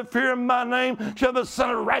you that fear my name shall the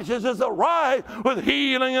Son of Righteousness arise with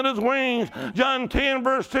healing in his wings. John 10,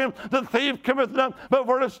 verse 10, the thief cometh not but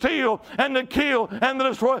for to steal and to kill and to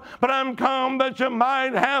destroy, but I'm come that you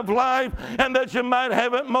might have life and that you might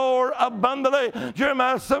have it more abundantly.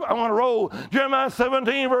 Jeremiah 7, I want to roll. Jeremiah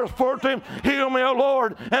 17, verse 14, heal me, O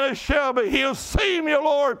Lord, and it shall be healed. Save me, O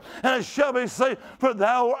Lord, and it shall be saved, for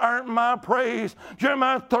thou art my praise.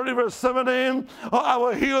 Jeremiah 30, verse 17, I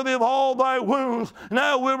will heal thee of all thy wounds, and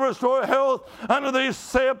I will restore health unto thee,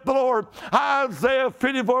 saith the Lord. Isaiah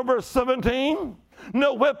 54, verse 17,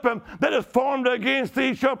 no weapon that is formed against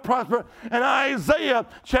thee shall prosper. And Isaiah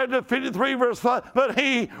chapter 53 verse 5, but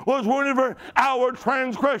he was wounded for our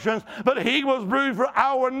transgressions, but he was bruised for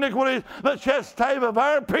our iniquities. The chastisement of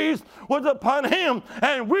our peace was upon him,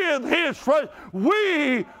 and with his stripes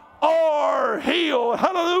we are healed.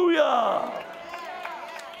 Hallelujah.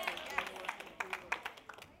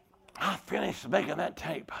 I finished making that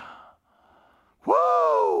tape.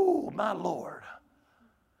 Whoa, my Lord.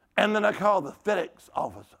 And then I called the FedEx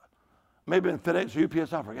office. Maybe in FedEx or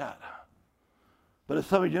UPS, I forgot. But as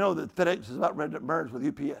some of you know, that FedEx is about ready to merge with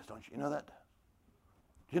UPS, don't you? You know that? Do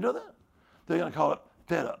you know that? They're going to call it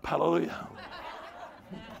Fed Up. Hallelujah.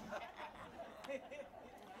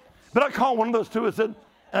 But I called one of those two and said,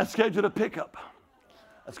 and I scheduled a pickup.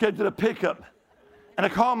 And I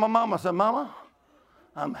called my mama. I said, Mama,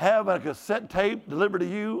 I'm having a cassette tape delivered to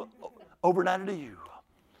you, overnighted to you.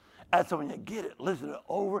 And so when you get it, listen to it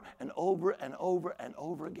over and over and over and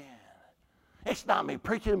over again. It's not me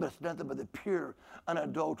preaching, but it's nothing but the pure,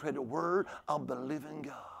 unadulterated word of the living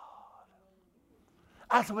God.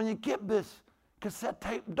 I said, when you get this cassette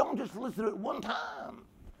tape, don't just listen to it one time.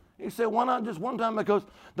 You say, why not just one time? Because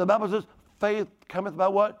the Bible says, faith cometh by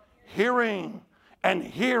what? Hearing. And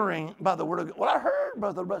hearing by the word of God. Well, I heard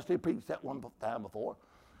Brother Rusty preach that one time before.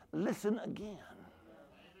 Listen again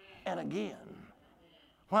and again.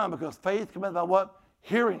 Why? Because faith cometh by what?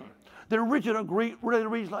 Hearing. The original Greek really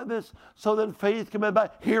reads like this. So that faith cometh by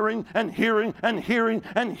hearing and hearing and hearing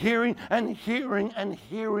and hearing and hearing and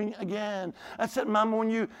hearing again. I said, Mama, when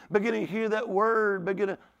you begin to hear that word, begin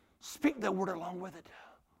to speak that word along with it.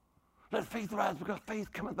 Let faith rise, because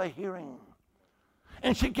faith cometh by hearing.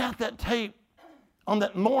 And she got that tape on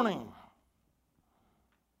that morning.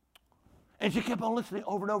 And she kept on listening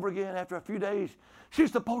over and over again. After a few days, she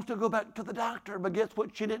was supposed to go back to the doctor, but guess what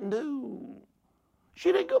she didn't do?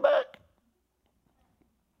 She didn't go back.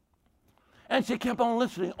 And she kept on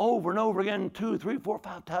listening over and over again, 2, 3, 4,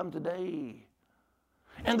 5 times a day.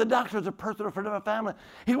 And the doctor is a personal friend of my family.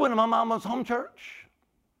 He went to my mama's home church.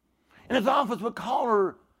 And his office would call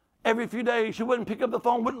her every few days. She wouldn't pick up the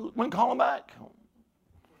phone, wouldn't call him back.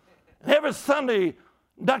 And every Sunday,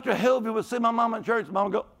 Dr. Helvey would see my mama at church. Mama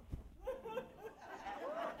would go,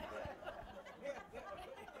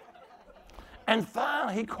 and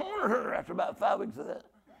finally, he cornered her after about 5 weeks of that.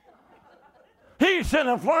 He said,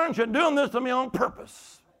 now, Florence, you're doing this to me on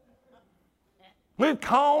purpose. We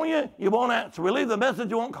call you, you won't answer. We leave the message,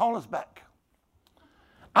 you won't call us back.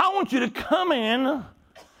 I want you to come in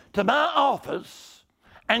to my office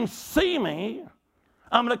and see me,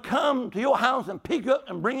 I'm going to come to your house and pick you up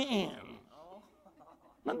and bring you in.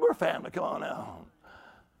 And we're family, come on now.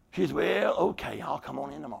 She said, well, okay, I'll come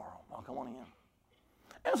on in tomorrow. I'll come on in.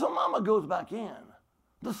 And so Mama goes back in.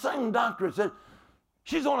 The same doctor said,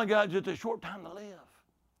 she's only got just a short time to live.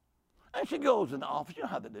 And she goes in the office. You know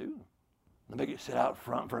how they do. They make you sit out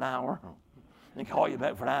front for an hour. They call you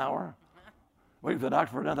back for an hour. Wait for the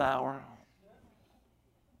doctor for another hour.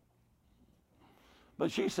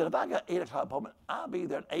 But she said, if I got 8 o'clock appointment, I'll be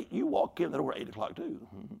there at 8. You walk in the door at 8 o'clock too.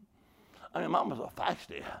 I mean, Mama was a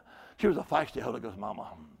feisty. She was a feisty Holy Ghost mama.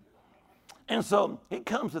 And so he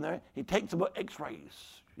comes in there. He takes about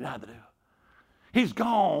x-rays. You know how to do. He's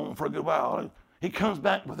gone for a good while. He comes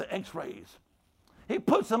back with the x-rays. He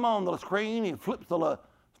puts them on the screen. He flips it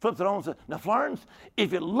on and says, now, Florence,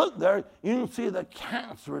 if you look there, you can see the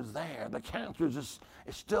cancer is there. The cancer is just,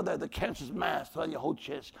 it's still there. The cancer's mass on your whole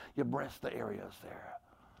chest, your breast, the area is there.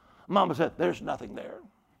 Mama said, there's nothing there.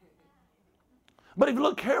 But if you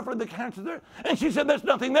look carefully, the cancer's there. And she said, there's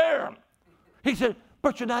nothing there. He said,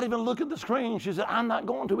 but you're not even looking at the screen. She said, I'm not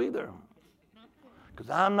going to either. Because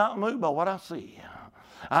I'm not moved by what I see.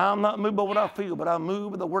 I'm not moved by what I feel, but I'm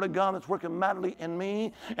moved by the Word of God that's working mightily in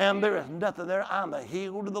me, and there is nothing there. I'm the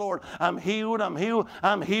healed of the Lord. I'm healed, I'm healed,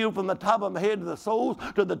 I'm healed from the top of my head to the soles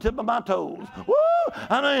to the tip of my toes. Woo!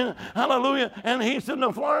 I mean, hallelujah. And he said,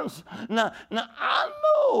 no, Florence, now I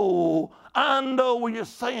know what you're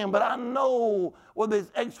saying, but I know what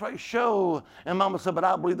these x-rays show. And Mama said, but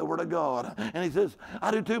I believe the Word of God. And he says,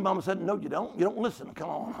 I do too. Mama said, no, you don't. You don't listen. Come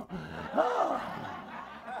on.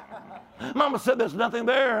 Mama said there's nothing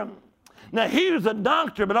there. Now, he was a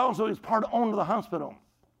doctor, but also he's part owner of the hospital.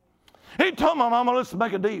 He told my mama, let's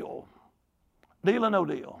make a deal. Deal or no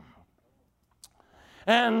deal.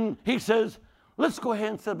 And he says, let's go ahead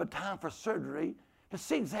and set up a time for surgery to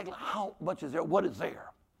see exactly how much is there, what is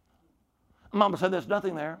there. Mama said there's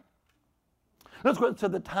nothing there. Let's go ahead and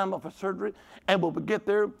set the time up for surgery, and we'll get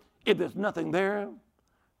there. If there's nothing there,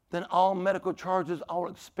 then all medical charges, all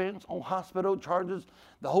expense, all hospital charges,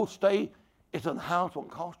 the whole stay, it's in the house,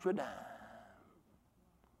 won't cost you a dime.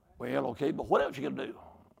 Well, okay, but what else you gonna do?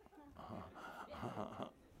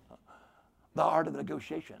 The art of the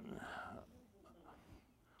negotiation.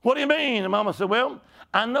 What do you mean? And Mama said, well,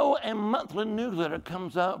 I know a monthly newsletter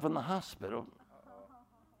comes out from the hospital.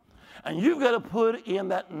 And you've got to put in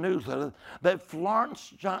that newsletter that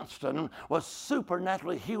Florence Johnston was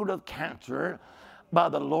supernaturally healed of cancer by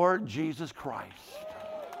the Lord Jesus Christ.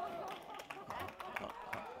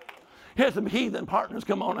 Here's some heathen partners,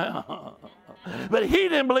 come on now. But he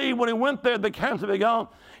didn't believe when he went there the cancer would be gone.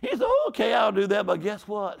 He said, okay, I'll do that, but guess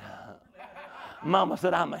what? Mama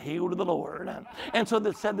said, I'm healed of the Lord. And so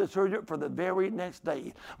they said the surgery for the very next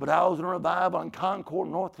day. But I was in a revival in Concord,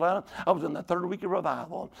 North Carolina. I was in the 3rd week of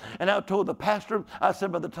revival. And I told the pastor, I said,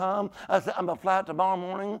 Brother Tom, I said, I'm going to fly tomorrow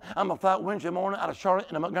morning. I'm going to fly Wednesday morning out of Charlotte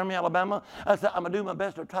into Montgomery, Alabama. I said, I'm going to do my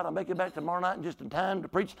best to try to make it back tomorrow night just in time to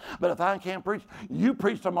preach. But if I can't preach, you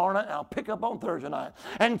preach tomorrow night and I'll pick up on Thursday night.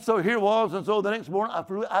 And so here was. And so the next morning I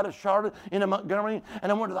flew out of Charlotte into Montgomery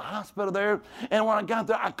and I went to the hospital there. And when I got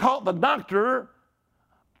there, I caught the doctor,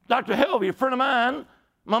 Dr. Helvey, a friend of mine,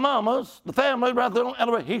 my mama's, the family right there on the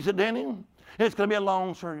elevator. He said, Danny, it's going to be a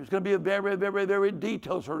long surgery. It's going to be a very, very, very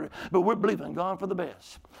detailed surgery. But we're believing God for the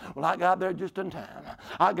best. Well, I got there just in time.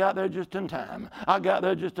 I got there just in time. I got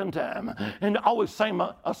there just in time. And I always sang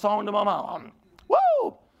a song to my mom.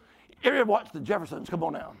 Woo! You ever watched the Jeffersons? Come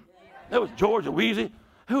on now. That was George and Wheezy.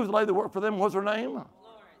 Who was the lady that worked for them? What's her name?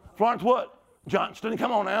 Florence what? Johnston.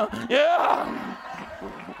 Come on now. Yeah.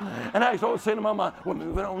 And I started saying to my mind, we're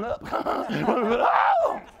moving on up. We're moving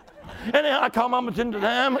on. And then I called Mama in the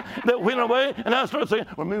time that went away, and I started saying,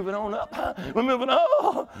 we're moving on up. We're moving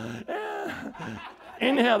on. Yeah.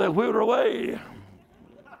 Anyhow, they wheeled her away.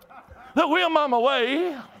 They wheeled Mama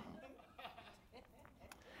away.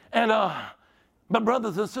 And my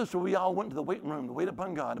brothers and sisters, we all went to the waiting room to wait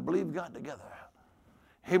upon God, to believe God together.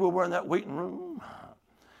 Here we were in that waiting room.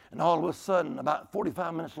 And all of a sudden, about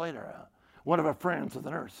 45 minutes later, one of our friends was a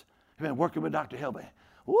nurse who had been working with Dr. Helvey.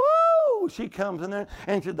 Woo! She comes in there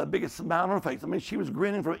and she had the biggest smile on her face. I mean, she was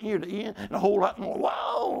grinning from ear to ear and a whole lot more.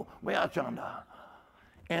 Wow! Way out yonder.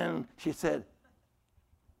 And she said,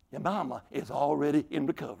 your mama is already in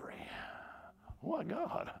recovery. Oh, my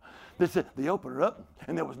God. They said, they opened her up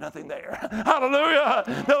and there was nothing there.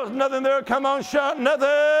 Hallelujah! There was nothing there. Come on, shout, nothing!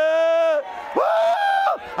 Woo!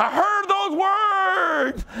 I heard those words.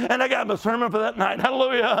 words. And I got my sermon for that night.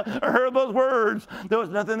 Hallelujah. I heard those words. There was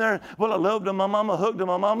nothing there. Well, I loved my mama, hugged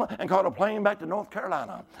my mama, and caught a plane back to North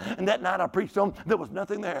Carolina. And that night I preached on, there was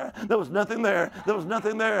nothing there. There was nothing there. There was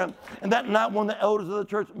nothing there. And that night one of the elders of the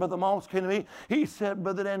church, Brother Moss, came to me. He said,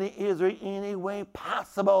 Brother Danny, is there any way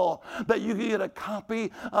possible that you could get a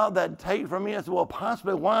copy of that tape from me? I said, well,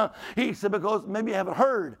 possibly. Why? He said, because maybe you haven't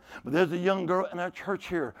heard, but there's a young girl in our church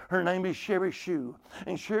here. Her name is Sherry Shue.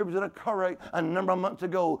 And Sherry was in a car wreck a number of months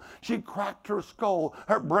ago. She cracked her skull.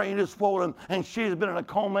 Her brain is swollen. And she's been in a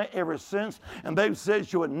coma ever since. And they've said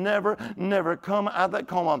she would never come out of that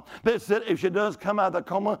coma. They said if she does come out of the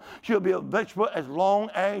coma, she'll be a vegetable as long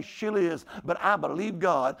as she lives. But I believe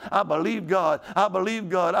God. I believe God. I believe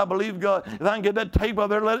God. I believe God. If I can get that tape out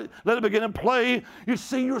there, let it begin to play. You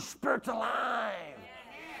see, your spirit's alive.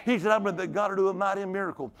 He said, I believe that God will do a mighty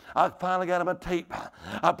miracle. I finally got him a tape.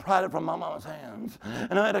 I pried it from my mama's hands.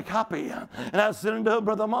 And I had a copy. And I sent it to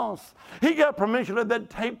Brother Moss. He got permission to let that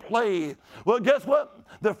tape play. Well, guess what?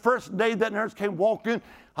 The first day that nurse came walking,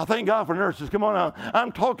 I thank God for nurses. Come on now.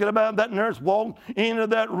 I'm talking about that nurse walked into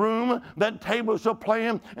that room. That table was still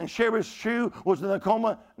playing, and Sherry's Shue was in the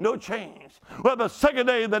coma. No change. Well, the second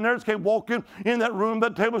day the nurse came walking in that room.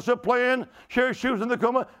 That table was still playing. Sherry's Shue was in the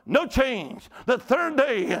coma. No change. The third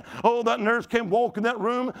day, that nurse came walking in that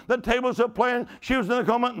room. That table was still playing. She was in the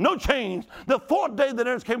coma. No change. The fourth day the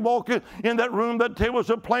nurse came walking in that room. That table was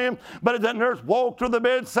still playing. But as that nurse walked to the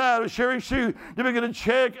bedside of Sherry's Shue to begin to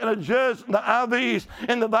check and adjust the IVs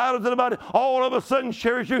and the vitals in the body, all of a sudden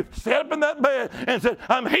Sherry Shue sat up in that bed and said,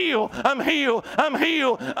 I'm healed, I'm healed, I'm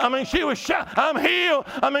healed. I mean, she was shocked. I'm healed.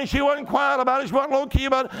 I mean, she wasn't quiet about it. She wasn't low-key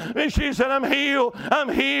about it. And she said, I'm healed, I'm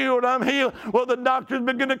healed, I'm healed. Well, the doctors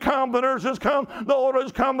begin to come, the nurses come, the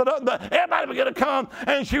orders come, everybody began to come.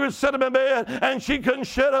 And she was sitting in bed and she couldn't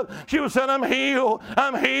shut up. She was saying, I'm healed,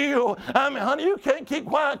 I'm healed. Honey, you can't keep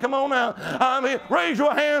quiet. Come on now. Raise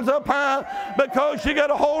your hands up high because you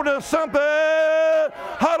got a hold of something.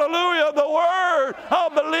 Hallelujah, the word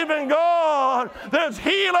of the living God. There's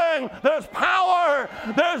healing, there's power,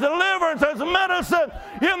 there's deliverance, there's medicine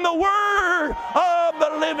in the word of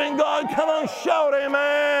the living God. Come on, shout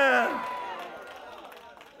amen.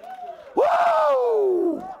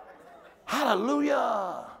 Woo!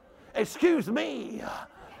 Hallelujah. Excuse me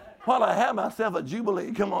while I have myself a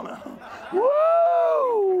jubilee. Come on now.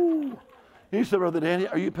 Woo! You said, Brother Danny,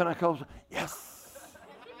 are you Pentecostal? Yes.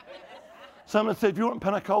 Someone said, if you weren't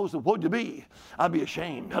Pentecostal, what would you be? I'd be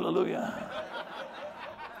ashamed. Hallelujah.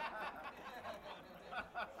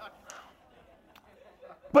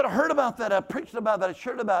 But I heard about that. I preached about that. I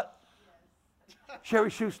shared about Sherry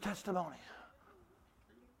Shue's testimony.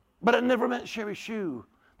 But I never met Sherry Shue.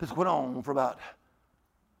 This went on for about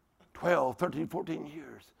 12, 13, 14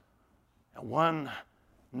 years. And one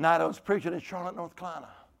night I was preaching in Charlotte, North Carolina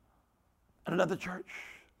at another church.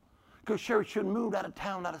 Because Sherry Shue moved out of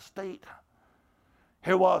town, out of state.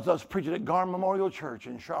 Here I was preaching at Garden Memorial Church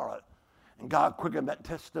in Charlotte. And God quickened that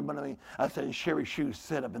testimony. I said, Sherry Shue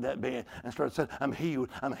sat up in that bed and started saying, I'm healed,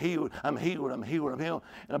 I'm healed, I'm healed, I'm healed, I'm healed.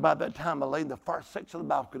 And about that time, I lay in the far section of the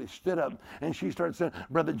balcony, stood up, and she started saying,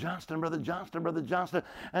 Brother Johnston, Brother Johnston, Brother Johnston.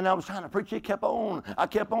 And I was trying to preach. She kept on. I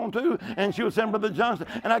kept on too. And she was saying, Brother Johnston.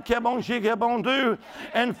 And I kept on. She kept on too.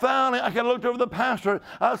 And finally, I kind of looked over the pastor.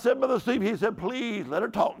 I said, Brother Steve, he said, please let her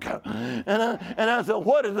talk. And I said,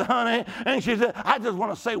 what is it, honey? And she said, I just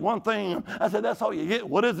want to say one thing. I said, that's all you get.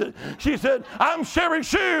 What is it? She said, I'm Sherry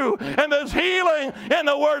Shue, and there's healing in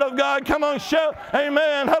the Word of God. Come on, shout,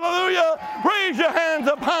 amen, hallelujah. Raise your hands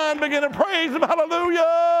up high and begin to praise Him, hallelujah.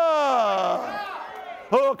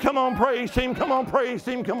 Oh, come on, praise team, come on, praise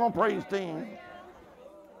team, come on, praise team.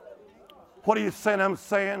 What are you saying? I'm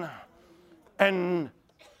saying, and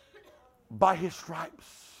by His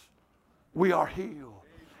stripes we are healed,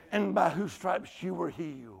 and by whose stripes you were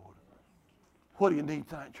healed. What do you need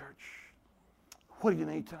tonight, church? What do you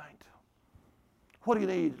need tonight? What do you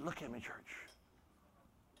need? Look at me, church.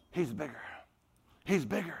 He's bigger. He's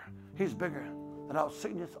bigger. He's bigger than all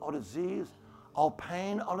sickness, all disease, all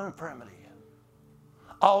pain, all infirmity,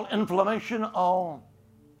 all inflammation, all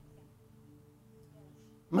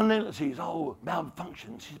malignancies, all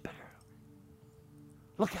malfunctions. He's bigger.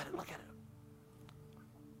 Look at it. Look at it.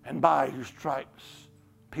 And by whose stripes,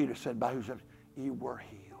 Peter said, by whose stripes you were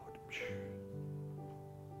healed.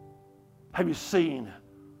 Have you seen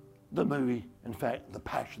the movie, in fact, The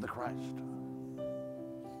Passion of the Christ?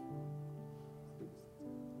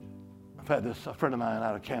 In fact, this a friend of mine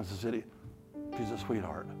out of Kansas City, she's a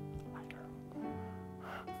sweetheart.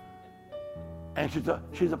 And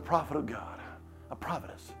she's a prophet of God, a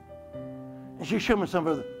prophetess. And she showed me some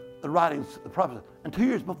of the writings, the prophets. And 2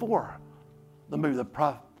 years before the movie, The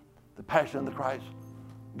Passion of the Christ.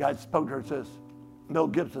 God spoke to her and says, Mel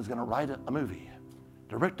Gibson's going to write a movie,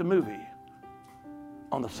 direct a movie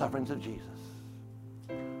on the sufferings of Jesus.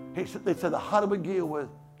 They said the Hollywood Guild would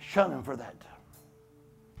shun him for that.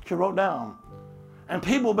 She wrote down, and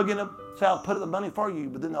people begin to say, I'll put up the money for you,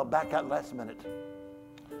 but then they'll back out last minute.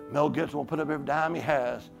 Mel Gibson will put up every dime he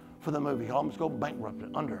has for the movie. He'll almost go bankrupt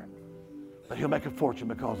under. But he'll make a fortune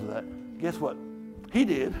because of that. Guess what? He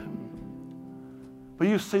did. But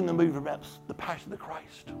you've seen the movie about the Passion of the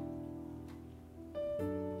Christ.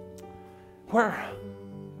 Where,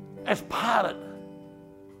 as Pilate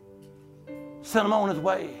sent him on his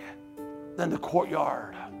way, then the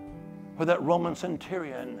courtyard, where that Roman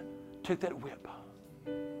centurion took that whip.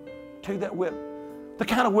 Took that whip. The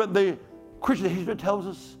kind of whip the Christian history tells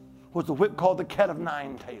us was the whip called the cat of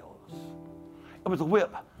nine tails. It was a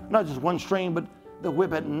whip, not just one string, but the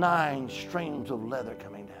whip had 9 strings of leather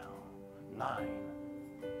coming down.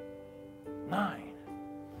 9.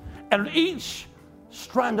 And each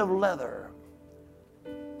strand of leather,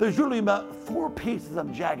 there's usually about 4 pieces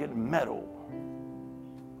of jagged metal,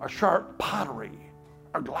 or sharp pottery,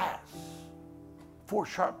 or glass. 4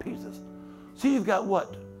 sharp pieces. So you've got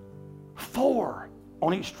what? 4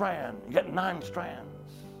 on each strand. You got 9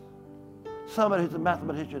 strands. Somebody who's a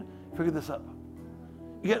mathematician, figure this up.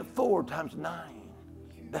 You get 4 times 9.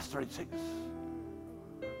 That's 36.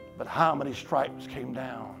 But how many stripes came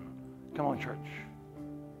down? Come on, church.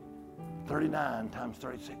 39 times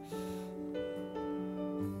 36.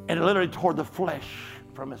 And it literally tore the flesh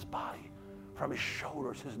from his body, from his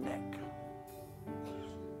shoulders, his neck.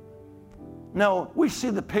 No, we see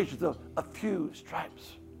the pictures of a few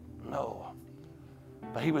stripes. No.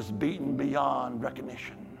 But he was beaten beyond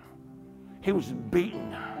recognition. He was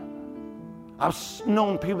beaten. I've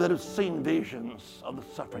known people that have seen visions of the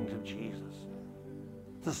sufferings of Jesus.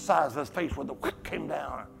 The size of his face where the whip came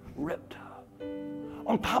down, ripped.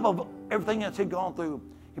 On top of everything else he'd gone through,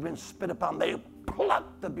 he'd been spit upon. They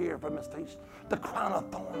plucked the beard from his face, the crown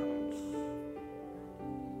of thorns.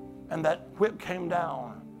 And that whip came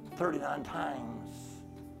down 39 times.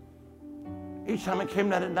 Each time it came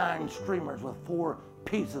down at 9 streamers with 4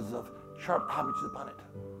 pieces of sharp objects upon it.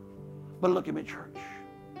 But look at me, church.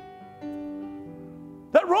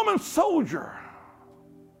 That Roman soldier,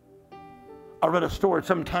 I read a story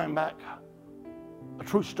some time back, a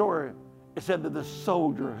true story. It said that the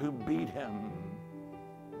soldier who beat him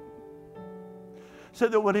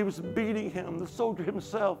said that when he was beating him, the soldier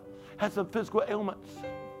himself had some physical ailments.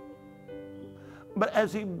 But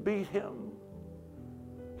as he beat him,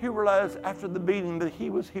 he realized after the beating that he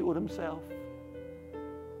was healed himself.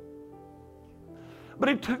 But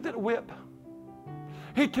he took that whip.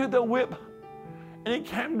 He took the whip and he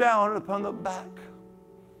came down upon the back,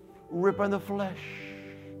 ripping the flesh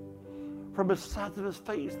from the sides of his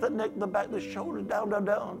face, the neck, the back, the shoulders, down,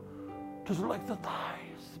 to select the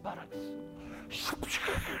thighs, buttocks.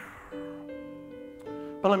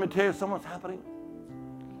 But let me tell you something's happening.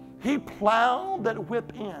 He plowed that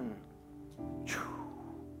whip in.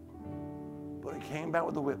 But he came back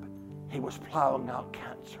with the whip. He was plowing out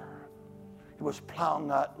cancer. He was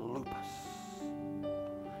plowing out lupus.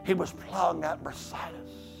 He was plowing out bursitis.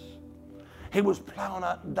 He was plowing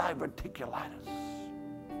out diverticulitis.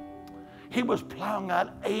 He was plowing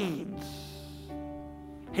out AIDS.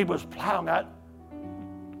 He was plowing out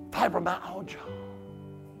fibromyalgia.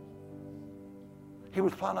 He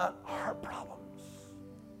was plowing out heart problems,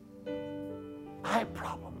 eye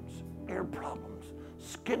problems, ear problems,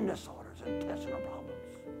 skin disorders, intestinal problems.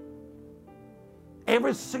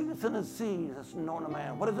 Every sickness and disease that's known to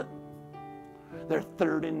man. What is it? There are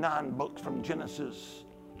 39 books from Genesis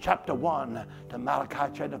chapter 1 to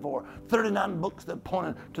Malachi chapter 4. 39 books that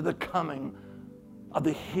pointed to the coming of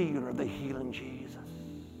the healer, the healing Jesus.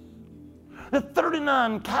 The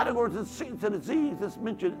 39 categories of sickness and disease that's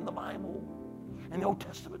mentioned in the Bible, in the Old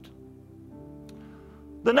Testament.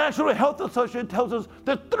 The National Health Association tells us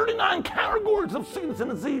there are 39 categories of sickness and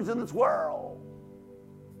disease in this world.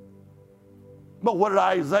 But what did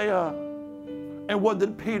Isaiah and what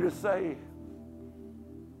did Peter say?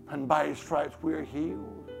 And by his stripes we are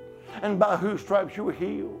healed. And by whose stripes you were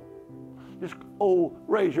healed. Just,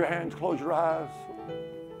 raise your hands, close your eyes.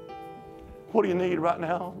 What do you need right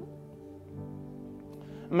now?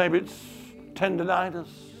 Maybe it's tendinitis.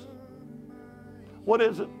 What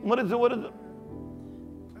is it? What is it? What is it?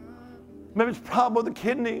 Maybe it's a problem with the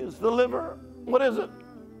kidneys, the liver. What is it?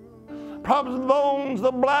 Problems with the bones,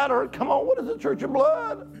 the bladder. Come on, what is it, church? Your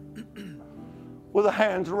blood? With the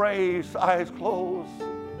hands raised, eyes closed.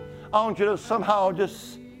 I want you to somehow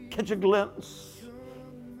just catch a glimpse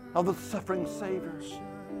of the suffering Savior.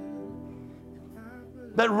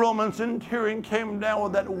 That Roman centurion came down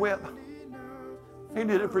with that whip. He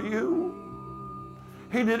did it for you.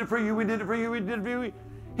 He did it for you. He did it for you. He did it for you.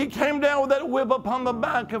 He came down with that whip upon the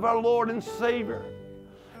back of our Lord and Savior.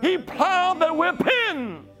 He plowed that whip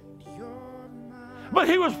in. But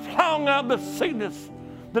he was plowing out the sickness,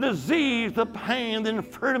 the disease, the pain, the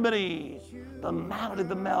infirmity, the malady,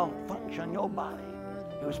 the malfunction in your body.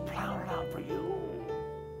 He was plowing it out for you.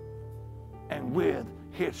 And with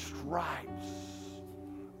his stripes,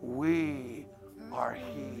 we are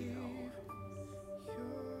healed.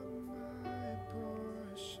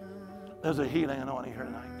 There's a healing anointing here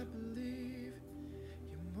tonight.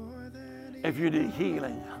 If you need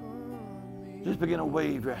healing, just begin to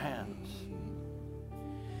wave your hands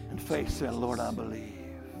and faith say, Lord, I believe.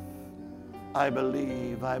 I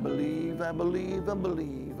believe, I believe, I believe, I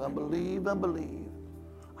believe, I believe, I believe.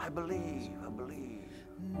 I believe, I believe.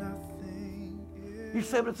 You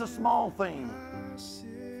say, but it's a small thing.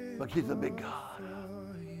 But he's a big God.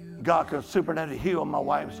 God could supernaturally heal my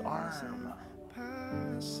wife's arm.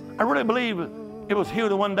 I really believe it was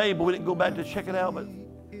healed in one day, but we didn't go back to check it out. But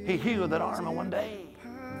he healed that arm in one day.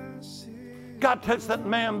 God touched that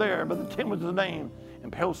man there, Brother Tim was his name,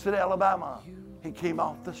 in Pell City, Alabama. He came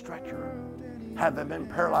off the stretcher, having been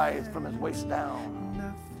paralyzed from his waist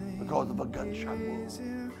down because of a gunshot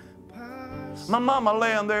wound. My mama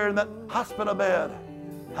laying there in that hospital bed,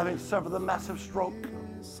 having suffered a massive stroke.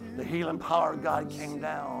 The healing power of God came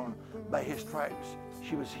down. By his stripes,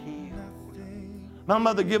 she was healed. My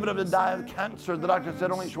mother gave it up to die of cancer. The doctor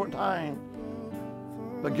said only a short time.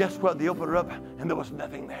 But guess what? They opened her up and there was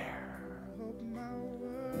nothing there.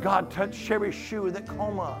 God touched Sherry Shue in that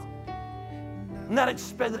coma. Not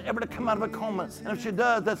expected ever to come out of a coma. And if she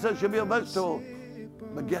does, that says she'll be a vegetable.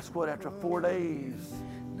 But guess what? After 4 days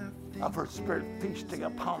of her spirit feasting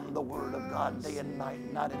upon the word of God day and night,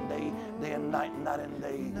 night and day, day and night, night and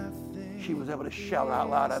day, she was able to shout out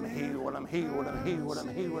loud, I'm healed, I'm healed, I'm healed,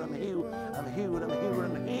 I'm healed, I'm healed, I'm healed, I'm healed,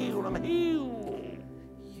 I'm healed, I'm healed.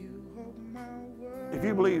 If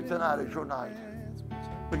you believe tonight is your night,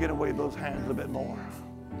 begin to wave those hands a little bit more.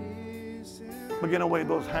 Begin to wave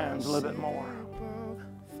those hands a little bit more.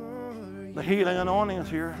 The healing anointing is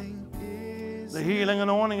here. The healing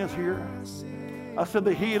anointing is here. I said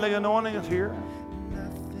the healing anointing is here.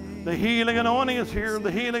 The healing anointing is here.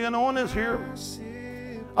 The healing anointing is here.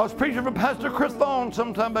 I was preaching for Pastor Chris Vaughn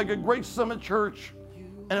sometime back at Grace Summit Church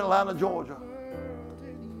in Atlanta, Georgia.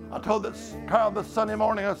 I told this crowd this Sunday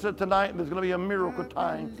morning, I said tonight there's going to be a miracle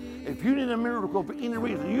time. If you need a miracle for any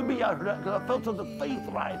reason, you be out here because I felt such a faith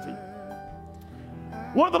rising.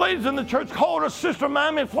 One of the ladies in the church called her sister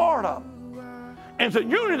Miami, Florida, and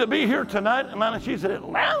said, you need to be here tonight. And she said,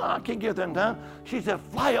 Atlanta, I can't get there in time. She said,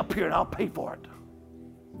 fly up here and I'll pay for it.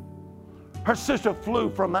 Her sister flew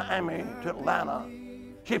from Miami to Atlanta.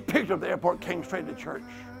 She picked her up at the airport, came straight to church.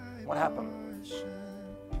 What happened?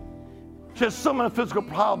 She has so many physical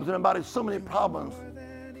problems in her body, so many problems.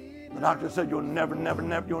 The doctor said, you'll never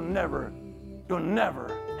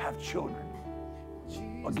have children.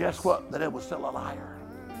 Well, guess what? The devil's still a liar.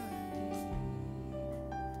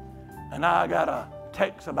 And I got a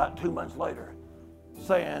text about 2 months later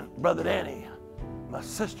saying, Brother Danny, my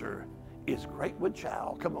sister is great with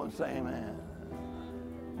child. Come on, say amen.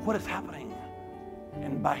 What is happening?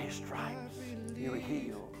 And by his stripes, you are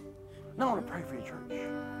healed. Now I want to pray for you, church.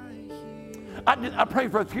 I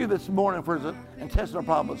prayed for a few this morning for intestinal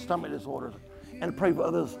problems, stomach disorders, and pray for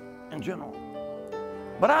others in general.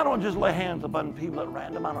 But I don't just lay hands upon people at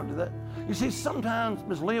random. I don't do that. You see, sometimes,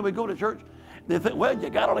 Miss Leah, we go to church, they think, well, you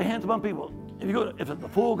got to lay hands upon people. If it's the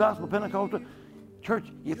full gospel Pentecostal church,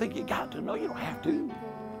 you think you got to. No, you don't have to.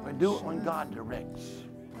 We do it when God directs.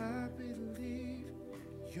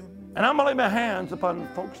 And I'm going to lay my hands upon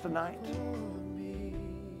folks tonight.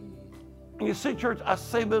 And you see, church, I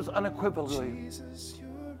say this unequivocally.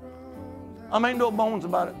 I make no bones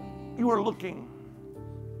about it. You are looking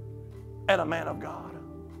at a man of God.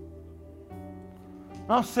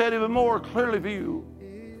 And I'll say it even more clearly for you.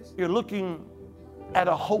 You're looking at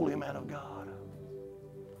a holy man of God.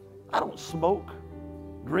 I don't smoke,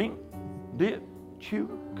 drink, dip,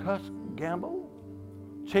 chew, cuss, gamble,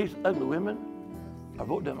 chase ugly women, or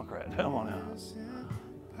vote Democrat. Come on now.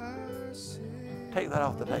 Take that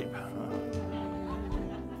off the tape.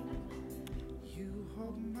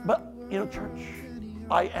 But, you know, church,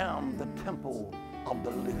 I am the temple of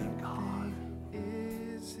the living God.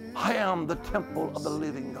 I am the temple of the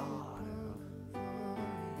living God.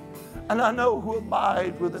 And I know who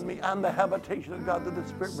abides within me. I'm the habitation of God through the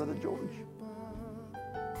Spirit, Brother George.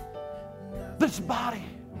 This body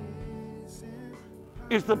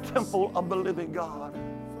is the temple of the living God.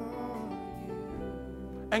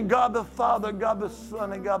 And God the Father, God the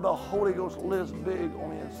Son, and God the Holy Ghost lives big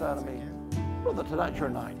on the inside of me. Brother, tonight's your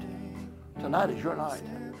night. Tonight is your night.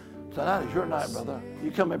 Tonight is your night, brother. You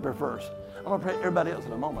come up here first. I'm going to pray everybody else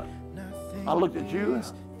in a moment. I looked at you.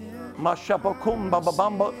 Now,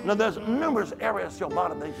 there's numerous areas of your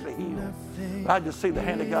body that needs to be healed. But I just see the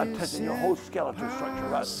hand of God touching your whole skeletal structure,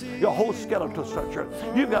 right? Your whole skeletal structure.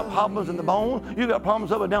 You've got problems in the bone. You've got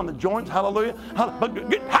problems up and down the joints. Hallelujah.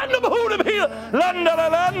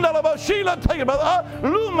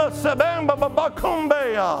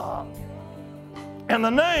 In the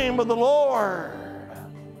name of the Lord.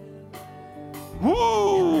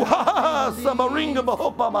 Woo! Ha Sabaringa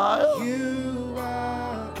Bahopamaya.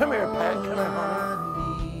 Come here, Pat. Come here, honey.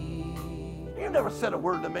 You've never said a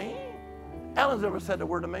word to me. Alan's never said a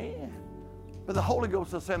word to me. But the Holy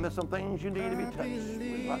Ghost is saying there's some things you need to be touched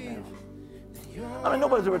with right now. I mean,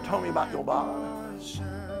 nobody's ever told me about your body.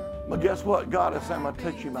 But guess what? God is saying, I'm going to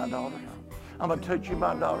touch you, my daughter. I'm going to touch you,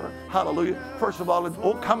 my daughter. Hallelujah. First of all,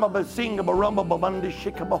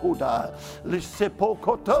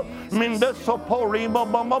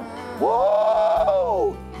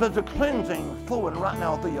 whoa! There's a cleansing flowing right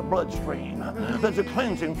now through your bloodstream. There's a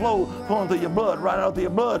cleansing flowing through your blood, right now through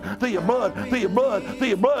your blood, through your blood, through your blood, through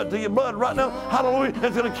your blood, through your blood right now. Hallelujah.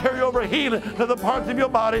 It's going to carry over healing to the parts of your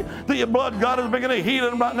body. Through your blood, God is beginning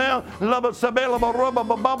healing right now. The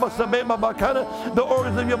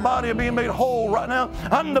organs of your body are being made whole right now.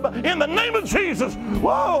 In the name of Jesus.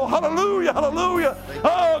 Whoa, hallelujah, hallelujah.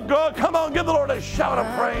 Oh, God, come on, give the Lord a shout of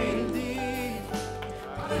praise.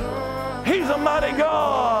 He's a mighty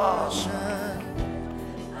God.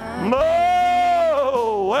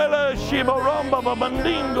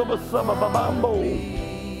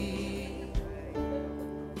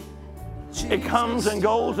 It comes and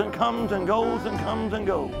goes and comes and goes and comes and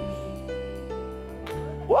goes.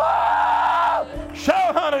 Whoa!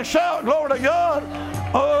 Shout, honey, shout, glory to God.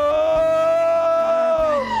 Oh!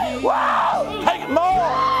 Wow! Take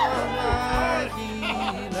more!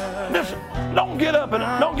 Listen, don't get up and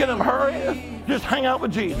don't get in a hurry. Just hang out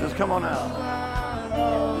with Jesus. Come on now.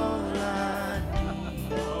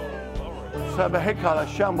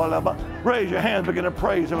 Raise your hands, begin to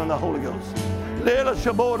praise Him in the Holy Ghost. Yeah,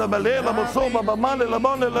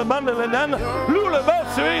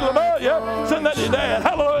 send that to your dad.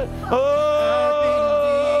 Hallelujah.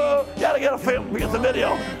 Oh, you gotta get a film, get the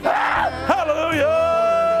video. Ah,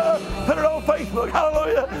 hallelujah. Put it on Facebook.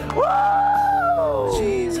 Hallelujah. Whoa.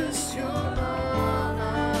 Jesus,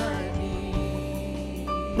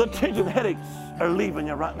 the tension headaches are leaving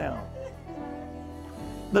you right now.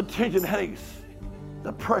 The tension headaches,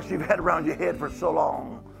 the pressure you've had around your head for so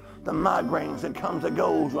long. The migraines that comes and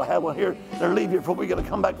goes. We'll have one here. They'll leave you for we're going to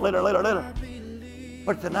come back later.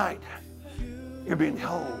 But tonight, you're being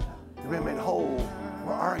whole. You're being made whole.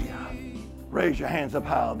 Where are you? Raise your hands up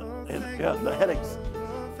high. The headaches.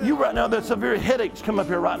 You right now, there's severe headaches come up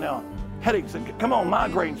here right now. Headaches. Come on,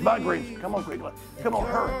 migraines. Come on quickly. Come on,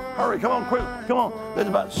 hurry. Come on, quick. Come on. There's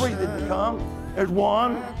about 3 that can come. There's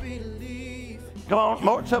 1. Come on,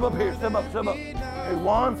 more. Step up here. Step up. There's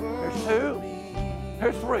 1. There's 2.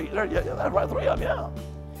 There's 3. That's right, 3 of them,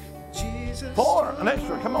 yeah. 4, an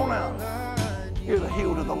extra. Come on now. You're the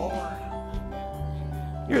healed of the Lord.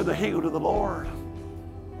 You're the healed of the Lord.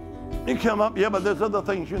 You come up, yeah, but there's other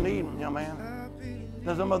things you need, young man.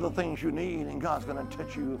 There's some other things you need, and God's going to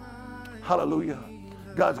touch you. Hallelujah.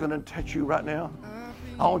 God's going to touch you right now.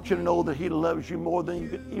 I want you to know that He loves you more than you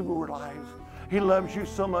could ever realize. He loves you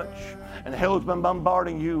so much, and hell's been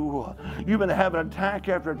bombarding you. You've been having attack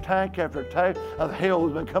after attack after attack of hell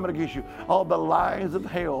has been coming against you. All the lies of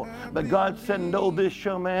hell. But God said, know this,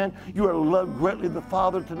 young man, you are loved greatly of the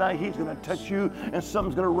Father tonight. He's going to touch you, and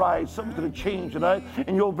something's going to rise. Something's going to change tonight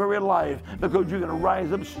in your very life, because you're going to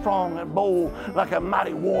rise up strong and bold like a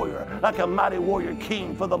mighty warrior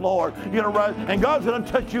king for the Lord. You're going to rise, and God's going to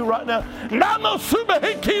touch you right now. In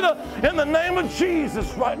the name of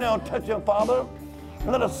Jesus right now, touch Him, Father.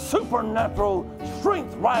 And let a supernatural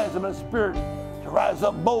strength rise in His spirit to rise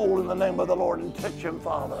up bold in the name of the Lord and touch Him,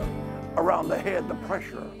 Father. Around the head, the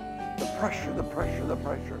pressure that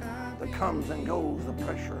comes and goes, the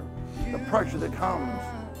pressure that comes.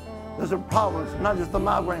 There's some problems, not just the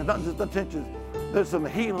migraines, not just the tensions. There's some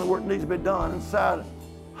healing work that needs to be done inside,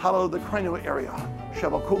 hallelujah, the cranial area.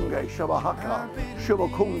 Shabakunge, Shabahaka,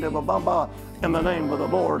 Shabakunde, Babamba, in the name of the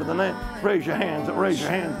Lord, in the name. Raise your hands.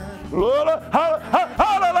 Lord,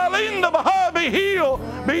 be healed.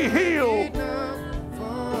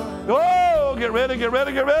 Oh, get ready. Be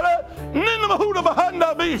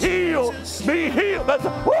healed. That's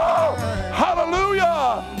whoa,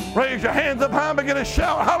 hallelujah. Raise your hands up high and begin to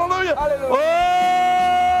shout, hallelujah.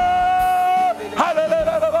 Oh!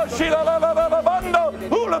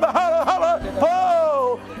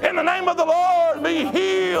 Oh, in the name of the Lord, be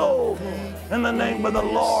healed. In the name of the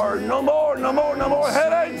Lord, no more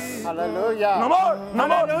headaches. Hallelujah. No more.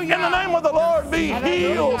 In the name of the Lord, be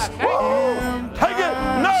healed. Whoa. Take it.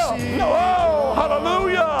 No. Oh,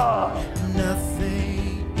 hallelujah.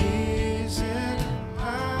 Nothing is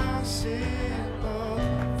impossible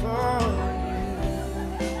for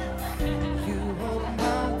you. You hold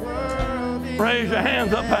my world in Raise your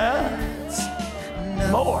hands up high.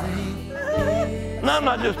 More. And I'm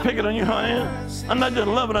not just picking on you, honey. I'm not just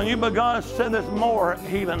loving on you, but God said there's more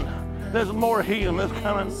healing. There's more healing that's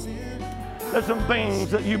coming. There's some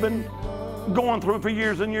things that you've been going through for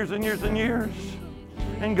years and years and years and years.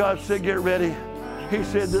 And God said, get ready. He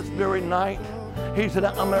said this very night, He said,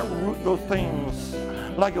 I'm going to root those things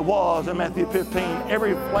like it was in Matthew 15.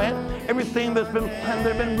 Every plant, everything that's been planted,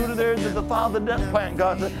 they've been rooted there, the father of the death plant.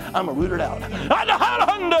 God said, I'm going to root it out.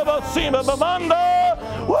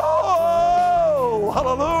 Whoa!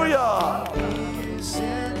 Hallelujah!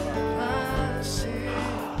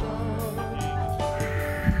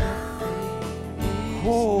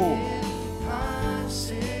 Oh,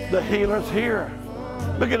 the healer's here.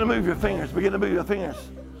 Begin to move your fingers. Begin to move your fingers.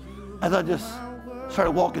 As I just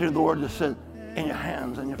started walking through, the Lord just said, in your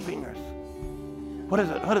hands and your fingers. What is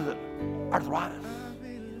it? What is it? Arthritis.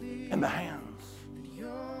 In the hands.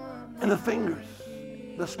 In the fingers.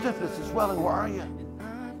 The stiffness, the swelling. Where are you?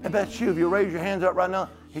 If that's you, if you raise your hands up right now,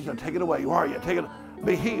 He's going to take it away. Where are you? Take it.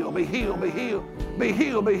 Be healed. Be healed. Be healed. Be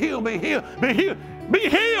healed. Be healed. Be healed. Be healed. Be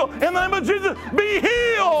healed. In the name of Jesus. Be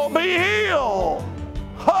healed. Be healed.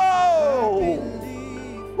 Oh.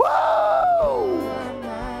 Whoa.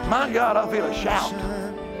 My God, I feel a shout.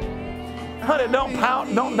 Honey, don't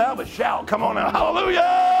pout, don't doubt, but shout. Come on now. Hallelujah.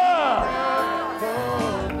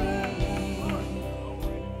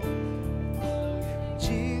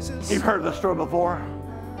 You've heard the story before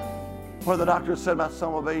where the doctor said my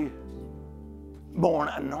son will be born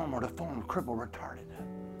a normal, deformed, crippled, retarded.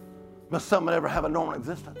 But son would never have a normal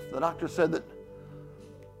existence. The doctor said that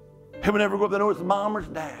he would never go up to know his mom or his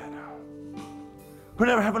dad. He would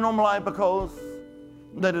never have a normal life because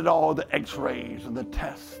they did all the x-rays and the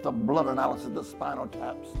tests, the blood analysis, the spinal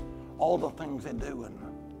taps, all the things they do. And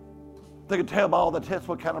they could tell by all the tests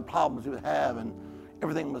what kind of problems he would have, and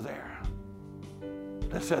everything was there.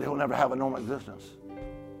 They said he'll never have a normal existence.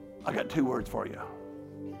 I got two words for you.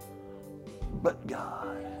 But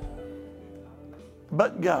God.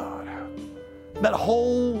 But God. That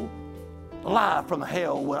whole life from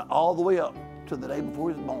hell went all the way up to the day before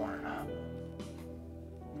he was born.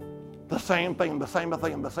 The same thing, but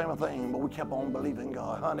we kept on believing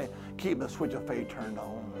God. Honey, keep the switch of faith turned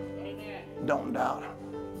on. Amen. Don't doubt.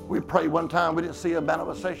 We prayed one time, we didn't see a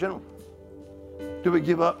manifestation. Do we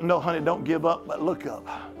give up? No, honey, don't give up, but look up.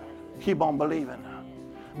 Keep on believing.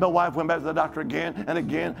 My wife went back to the doctor again and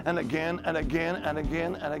again and again and again and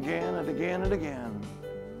again and again and again and again.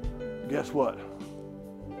 Guess what?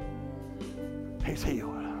 He's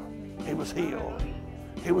healed. He was healed.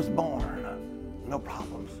 He was born. No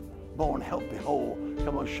problems. Born healthy, whole.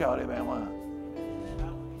 Come on, shout amen.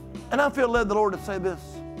 And I feel led the Lord to say this.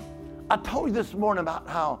 I told you this morning about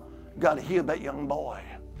how God healed that young boy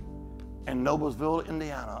in Noblesville,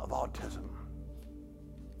 Indiana, of autism.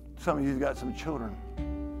 Some of you have got some children.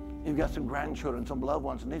 You've got some grandchildren, some loved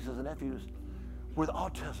ones, nieces and nephews with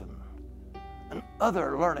autism and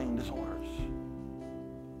other learning disorders.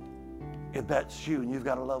 If that's you and you've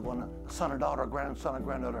got a loved one, a son or daughter, a grandson or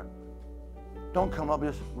granddaughter, don't come up,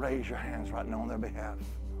 just raise your hands right now on their behalf.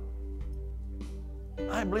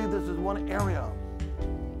 I believe this is one area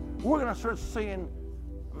we're going to start seeing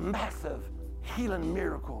massive healing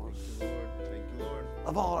miracles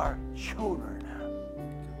of all our children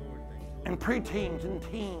and preteens and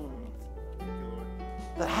teens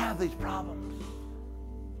that have these problems.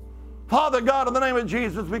 Father God, in the name of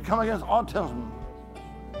Jesus, we come against autism.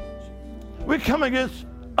 We come against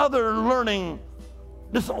other learning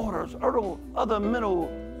disorders, other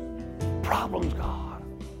mental problems, God.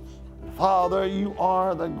 Father, you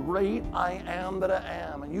are the great I am that I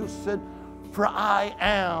am. And you said, for I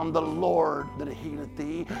am the Lord that healeth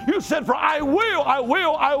thee. You said, for I will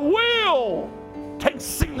take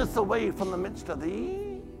sickness away from the midst of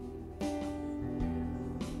thee.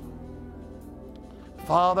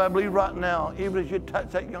 Father, I believe right now, even as you touch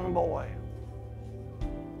that young boy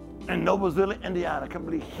in Noblesville, Indiana,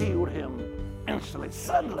 completely healed him instantly,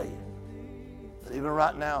 suddenly. That even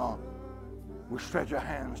right now, we stretch our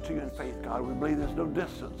hands to you in faith, God. We believe there's no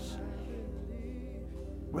distance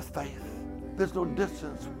with faith. There's no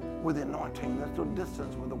distance with the anointing. There's no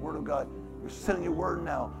distance with the Word of God. You're sending your word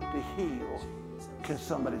now to heal Can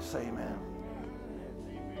somebody say amen?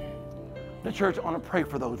 The church, I want to pray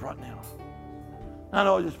for those right now. I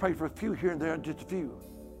know I just pray for a few here and there, just a few.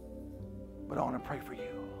 But I want to pray for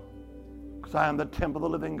you. Because I am the temple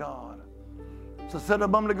of the living God. So I said a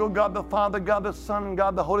moment ago, God the Father, God the Son, and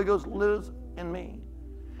God the Holy Ghost lives in me.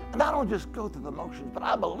 And I don't just go through the motions, but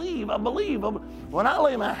I believe. When I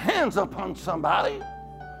lay my hands upon somebody,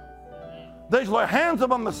 they shall lay hands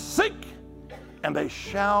upon the sick, and they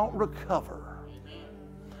shall recover.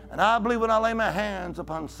 And I believe when I lay my hands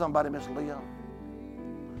upon somebody, Miss Leah,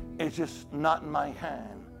 it's just not in my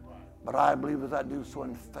hand, but I believe as I do so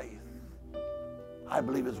in faith. I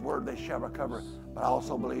believe His word, they shall recover, but I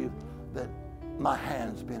also believe that my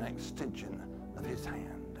hands be an extension of His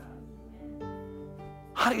hand.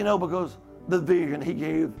 How do you know? Because the vision He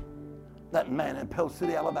gave that man in Pell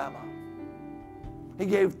City, Alabama. He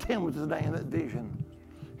gave Tim, which is his name, that vision.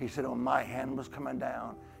 He said, when my hand was coming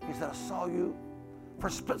down, he said, I saw you for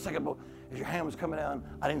a split second, but as your hand was coming down,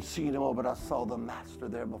 I didn't see you anymore, but I saw the Master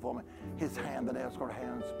there before me. His hand, the nail-scarred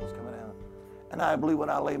hands, was coming down. And I believe when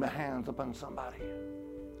I lay my hands upon somebody,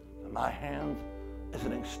 my hand is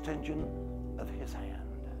an extension of His hand.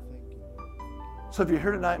 So if you're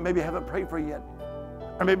here tonight, maybe you haven't prayed for you yet,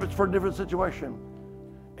 or maybe it's for a different situation,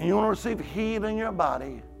 and you want to receive healing in your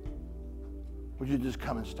body, would you just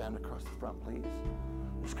come and stand across the front, please?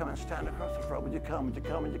 Just come and stand across the front. Would you come? Would you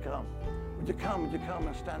come? Would you come? Would you come? Would you come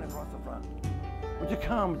and stand across the front? Would you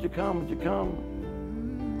come? Would you come? Would you come?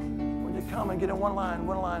 Would you come and get in one line,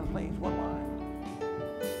 please, one line.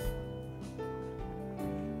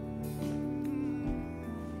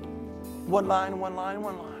 One line.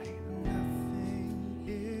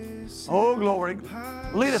 Oh, glory.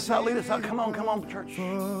 Lead us out. Come on, church.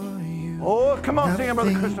 Oh, come on, sing it,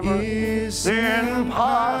 Brother Christopher.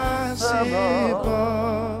 Impossible.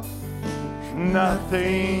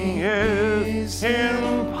 Nothing is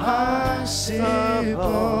impossible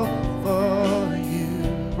for you.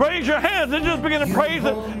 Raise your hands and just begin to praise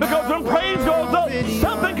it, because when praise goes up,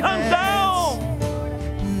 something comes down.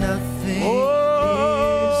 Nothing Oh,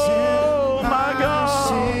 my God.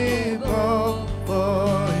 impossible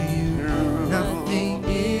for you. Nothing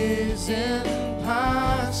is impossible.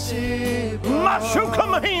 Mashuka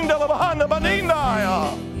mahinda la bahana banindaya.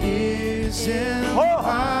 Is impossible.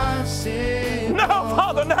 No,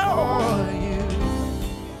 Father, no.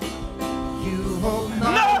 You hold my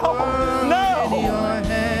No, no. world in your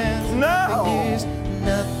hands. No.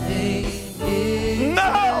 Nothing is No,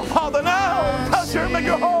 Father, no. Touch her, make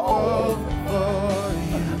her whole.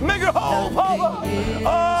 Make her whole, Father. Oh,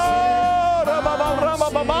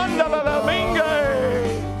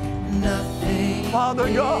 Father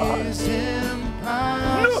God.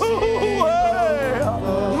 No way.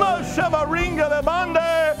 Mashamaringa de bande.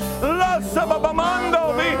 La sababamando.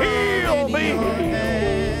 Be healed, be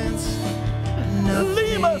healed.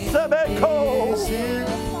 Lima sebeko.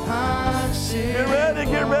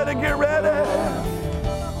 Get ready.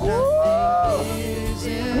 Woo.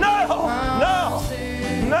 Now,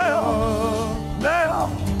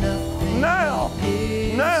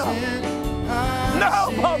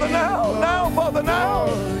 Father, now.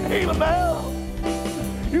 Heal him now.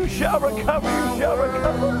 You shall recover.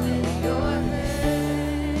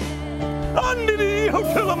 I believe that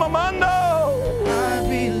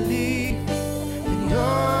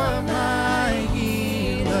you're my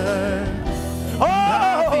healer. Oh,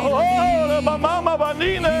 the mama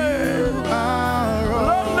banine.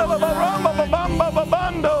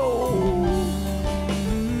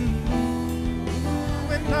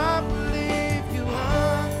 When I believe you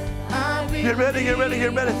are, I believe Get ready,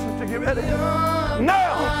 sister, get ready. Now.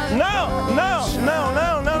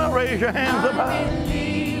 Raise your hands up high.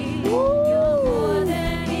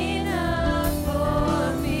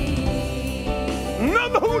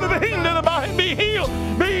 Be healed.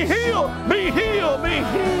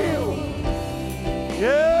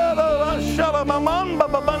 Yeah,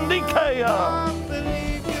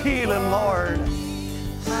 heal him, Lord.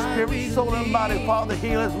 Spirit, soul, and body, Father,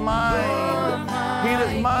 heal his mind. Heal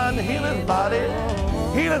his mind, heal his body.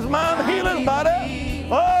 Heal his mind, heal his body.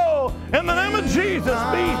 Oh, in the name of Jesus,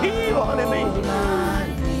 be healed, honey, be healed.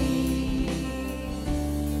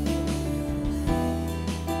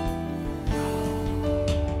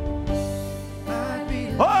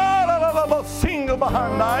 Single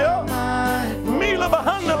behind Mila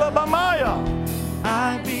behind the Bamaya.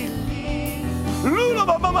 I believe Lula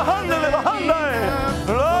behind the Bahanda.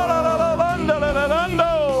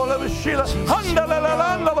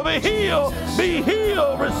 Be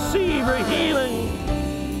healed, receive your healing.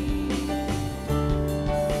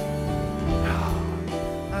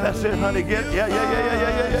 I That's it, honey. Get it. Yeah.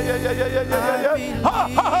 Ha,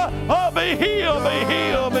 ha, ha. Oh, be healed, be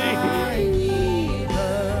healed, be healed.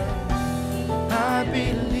 I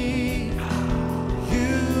believe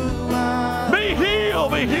you are. Be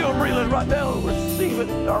healed, be healed. Breathe it right now. Receive it,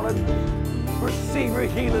 darling. Receive your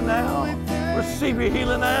healing now. Receive your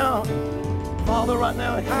healing now. Father, right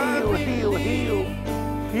now, heal, heal, heal.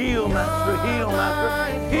 Heal, Master, heal, Master.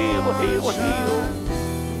 Heal, heal, heal.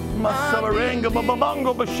 Masabarenga,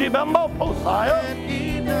 bababongo, bashibambo, posaya.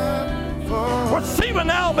 Receive it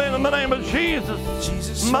now, Ben, in the name of Jesus.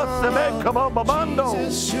 Masabeka, bababando.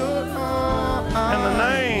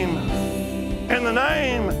 In the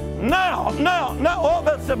name. Now. Oh,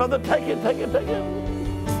 that's it, brother. Take it. Take it.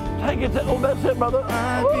 Oh, that's it, brother.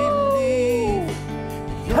 I believe.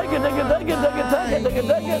 Take it. I believe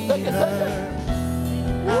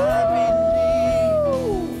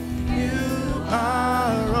you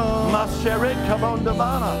are all. Maseret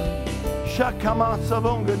kabondabana. Shakama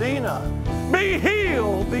savongadina. Be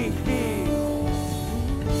healed. Be healed.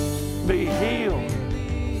 Be healed.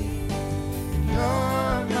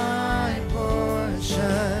 You're my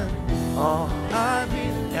portion. Oh, I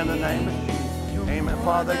believe. in the name of Jesus. Amen.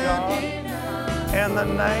 Father God, in the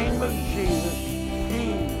name of Jesus,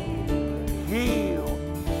 heal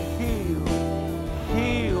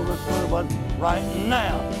this little one right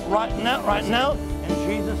now, in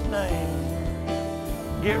Jesus' name.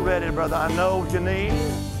 Get ready, brother. I know what you need.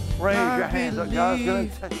 Raise your hands up. God's going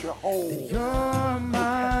to touch your whole.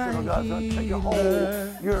 God's going to touch your whole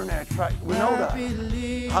urinary tract. We know that.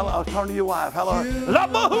 Hello, I was talking to your wife. Hello.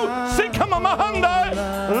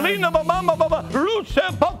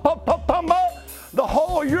 The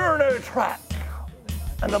whole urinary tract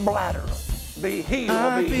and the bladder. Be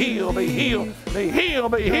healed, be healed, be healed, be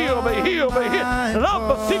healed, be healed, be healed, be healed.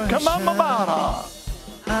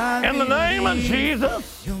 In the name of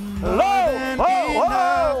Jesus.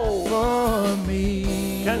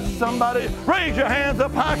 Can somebody raise your hands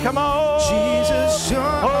up high? Come on. Jesus, you're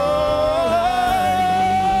all I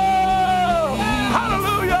need.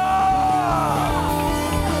 Hallelujah.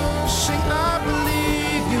 Sing, I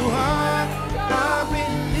believe you are. I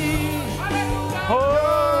believe.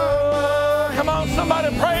 Oh, come on, somebody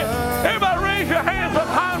pray. Everybody raise your hands up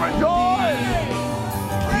high and rejoice.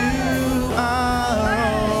 You are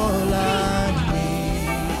all I need.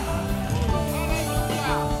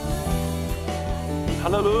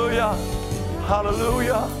 Hallelujah.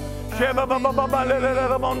 Hallelujah. In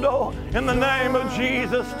the name of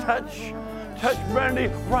Jesus, touch Brandy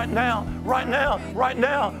right now.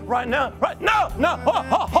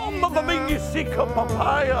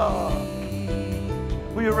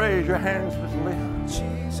 Will you raise your hands, Miss Lynn?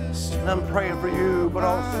 And I'm praying for you, but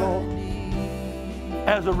also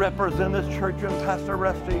as a representative of this church and Pastor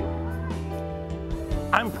Rusty,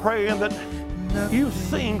 I'm praying that you've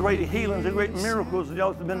seen great healings and great miracles in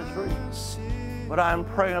y'all's ministry. But I'm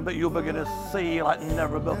praying that you'll begin to see like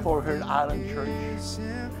never before here at Island Church.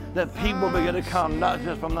 That people begin to come not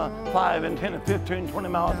just from the 5 and 10 and 15, 20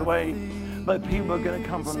 miles away, but people are going to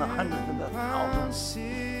come from the hundreds and the thousands.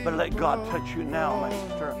 But let God touch you now, my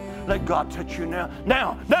sister. Let God touch you now.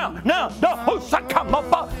 Now.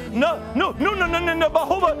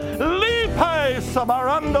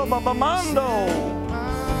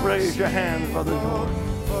 Raise your hands, Brother George.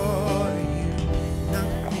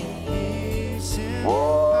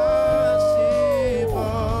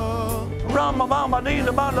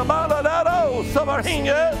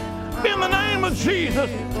 In the name of Jesus,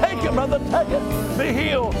 take it, brother, take it. Be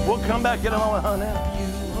healed. We'll come back in a moment, honey.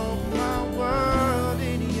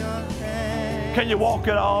 Can you walk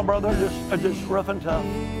at all, brother? Just rough and tough.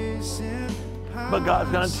 But God's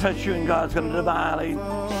going to touch you, and God's going to divinely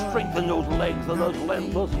strengthen those legs, those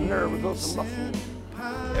limbs, those nerves, those muscles,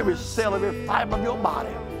 every cell, every fiber of your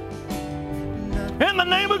body. In the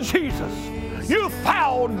name of Jesus, you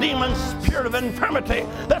foul demon spirit of infirmity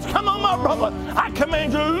that's come on my brother, I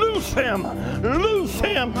command you to loose him, loose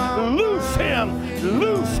him, loose him,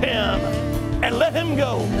 loose him, and let him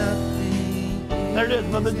go. There it is,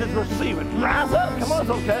 brother. Just receive it. Rise up. Come on, it's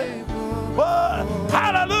okay. What?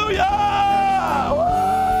 Hallelujah!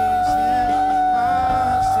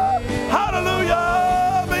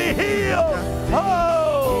 Hallelujah! Be healed.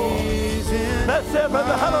 Oh, that's it,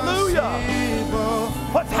 brother. Hallelujah.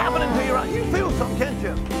 What's happening to you right now? You feel something, can't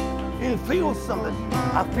you? You feel something.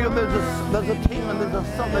 I feel there's a team and there's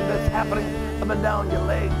something that's happening up and down your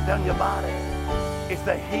legs, down your body. It's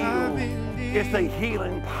the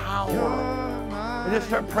healing power. And just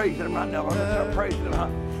start praising him right now, brother. Start praising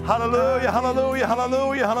him. Hallelujah, hallelujah,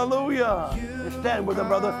 hallelujah, hallelujah. Just stand with him,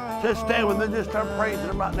 brother. Just stand with him. Just start praising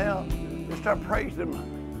him right now. Just start praising him.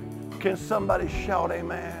 Can somebody shout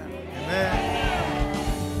amen? Amen.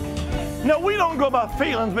 Now, we don't go by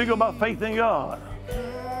feelings, we go by faith in God.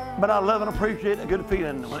 But I love and appreciate a good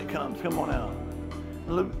feeling when it comes. Come on out.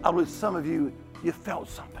 I believe some of you, you felt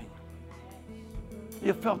something.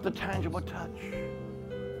 You felt the tangible touch.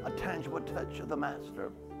 A tangible touch of the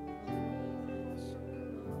Master.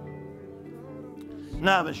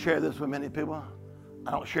 Now, I haven't shared this with many people.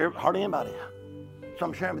 I don't share it with hardly anybody. So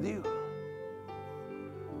I'm sharing with you.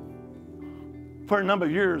 For a number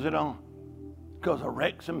of years, because of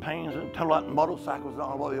wrecks and pains and total out motorcycles and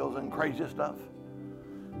automobiles and crazy stuff,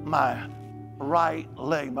 my right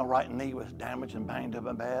leg, my right knee was damaged and banged up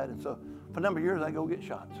and bad. And so for a number of years, I go get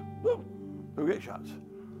shots. Woo! Go get shots.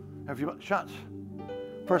 Have a few shots.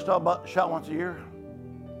 First off, shot once a year.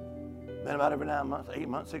 Then about every 9 months, 8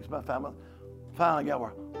 months, 6 months, 5 months. Finally got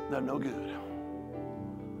where they're no good.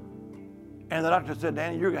 And the doctor said,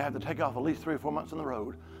 Danny, you're going to have to take off at least 3 or 4 months on the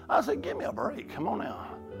road. I said, give me a break. Come on now.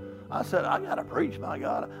 I said, I got to preach, my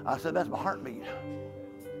God. I said, that's my heartbeat.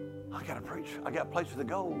 I got to preach. I got places to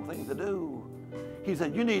go, things to do. He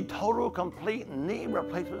said, you need total, complete knee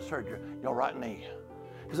replacement surgery, your right knee.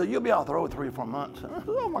 He said, you'll be off the road 3 or 4 months. I said,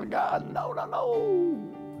 oh, my God, no.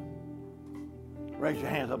 Raise your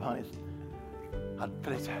hands up, honey. I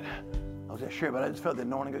finished that. I was just sure, but I just felt the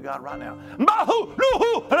anointing of God right now.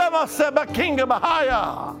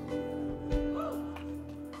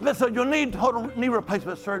 They said, you'll need total knee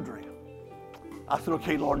replacement surgery. I said,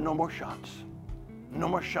 okay, Lord, no more shots. No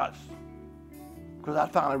more shots. Because I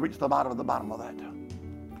finally reached the bottom of that.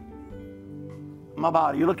 My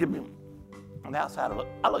body, you look at me on the outside,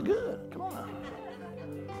 I look good. Come on now.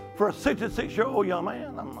 For a 66-year-old young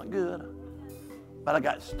man, I'm not good. But I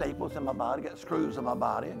got staples in my body, got screws in my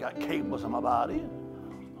body, I got cables in my body,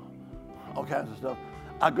 all kinds of stuff.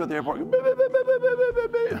 I go to the airport,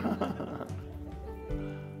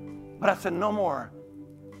 but I said, no more.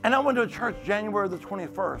 And I went to a church January the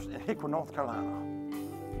 21st in Hickory, North Carolina.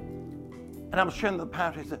 And I was sharing with the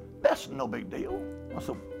pastor. He said, that's no big deal. I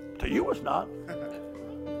said, to you it's not.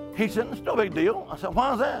 He said, it's no big deal. I said,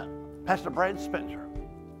 why is that? Pastor Brad Spencer.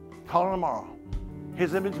 Call him tomorrow.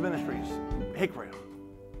 His Image Ministries, Hickory.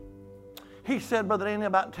 He said, Brother Danny,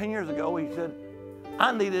 about 10 years ago, he said,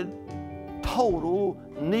 I needed total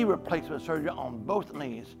knee replacement surgery on both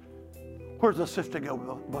knees. Where's the sister go with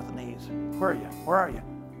both knees? Where are you? Where are you?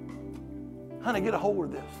 Honey, get a hold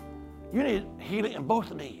of this. You need healing in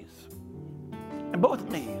both knees. In both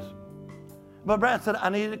knees. But Brad said, I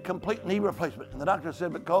needed complete knee replacement. And the doctor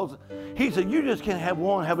said, because he said, you just can't have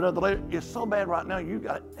one, have another later. It's so bad right now, you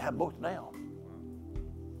got to have both now.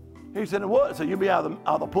 He said, what? So you'll be out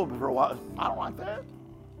of the pulpit for a while. I don't like that.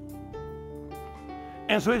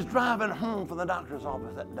 And so he's driving home from the doctor's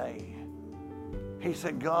office that day. He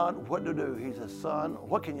said, God, what to do? He said, son,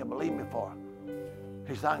 what can you believe me for?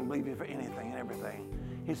 He said, I can believe you for anything and everything.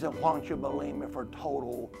 He said, why don't you believe me for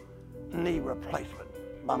total knee replacement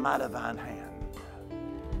by my divine hand?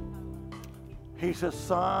 He said,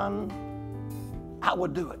 son, I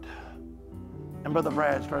would do it. And Brother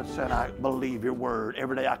Brad started saying, I believe your word.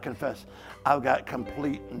 Every day I confess I've got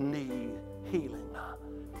complete knee healing.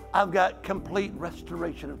 I've got complete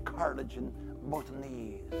restoration of cartilage in both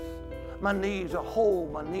knees. My knees are whole.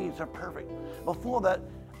 My knees are perfect. Before that,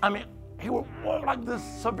 he would walk like this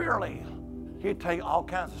severely. He'd take all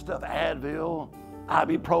kinds of stuff, Advil,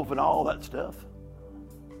 ibuprofen, all that stuff.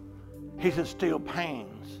 He said, still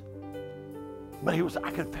pains. But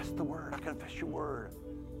I confess the word. I confess your word.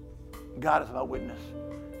 God is my witness.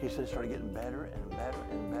 He said, it started getting better and better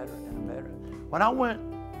and better and better. When I went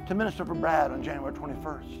to minister for Brad on January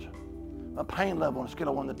 21st, my pain level on a scale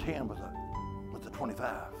of 1 to 10 was a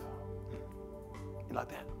 25. You like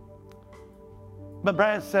that? But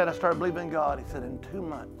Brad said, I started believing in God. He said, in 2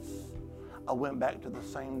 months, I went back to the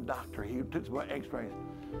same doctor. He took some more x-rays.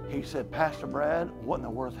 He said, Pastor Brad, what in the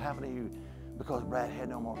world's happened to you? Because Brad had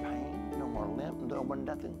no more pain, no more limp, no more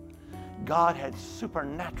nothing. God had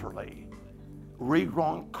supernaturally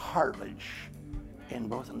regrown cartilage in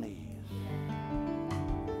both knees.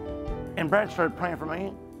 And Brad started praying for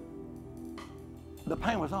me. The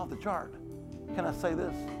pain was off the chart. Can I say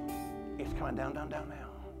this? It's coming down, down, down now.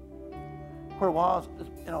 Where it was,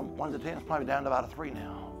 1 to 10, it's probably down to about a 3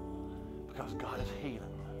 now. Because God is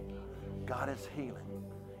healing. God is healing.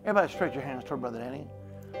 Everybody stretch your hands toward Brother Danny.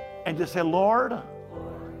 And just say, Lord,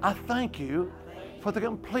 I thank you for the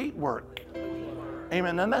complete work.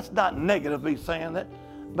 Amen. And that's not negative, me saying that,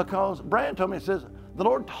 because Brad told me, he says, the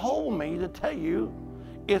Lord told me to tell you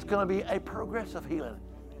it's going to be a progressive healing.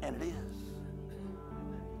 And it is.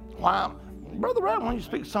 Why, Brother Brad, why don't you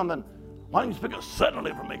speak something? Why don't you speak it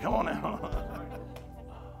suddenly for me? Come on now.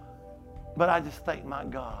 But I just thank my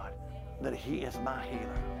God that He is my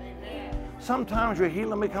healer. Sometimes your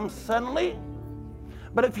healing becomes suddenly,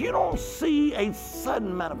 but if you don't see a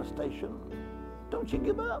sudden manifestation, don't you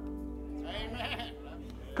give up.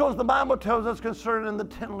 Because the Bible tells us concerning the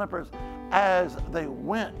 10 lepers, as they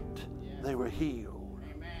went, they were healed.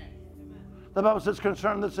 The Bible says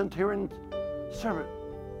concerning the centurion servant,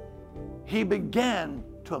 he began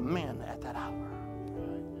to amend at that hour.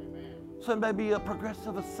 So it may be a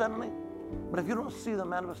progressive suddenly, but if you don't see the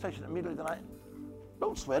manifestation immediately tonight,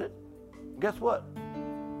 don't sweat it. Guess what?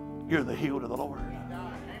 You're the healed of the Lord.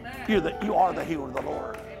 You are the healed of the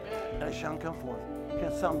Lord. And it shall come forth.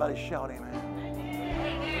 Can somebody shout amen?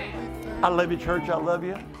 I love you, church. I love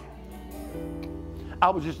you. I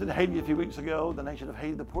was just in Haiti a few weeks ago, the nation of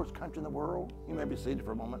Haiti, the poorest country in the world. You may be seated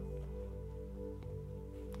for a moment.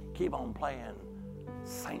 Keep on playing,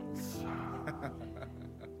 saints.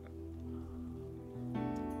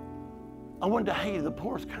 I went to Haiti, the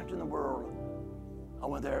poorest country in the world. I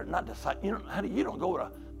went there not to sight. You don't go to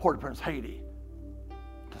Port-au-Prince, Haiti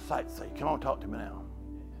to sightsee. Come on, talk to me now.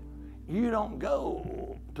 You don't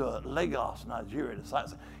go to Lagos, Nigeria to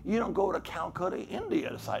sightsee. You don't go to Calcutta, India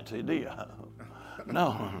to sightsee, do you?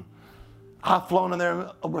 No. I've flown in there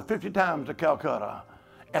over 50 times to Calcutta.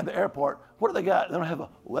 At the airport, what do they got? They don't have a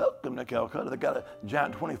welcome to Calcutta. They got a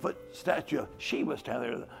giant 20-foot statue of Shiva standing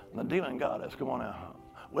there, the demon goddess. Come on now.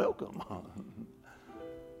 Welcome.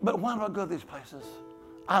 But why do I go to these places?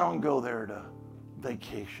 I don't go there to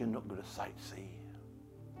vacation, don't go to sightsee.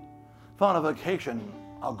 If I'm on a vacation,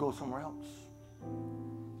 I'll go somewhere else.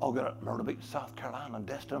 I'll go to Myrtle Beach, South Carolina,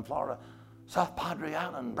 Destin, Florida, South Padre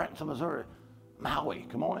Island, Branson, Missouri, Maui.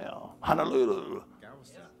 Come on now. Honolulu.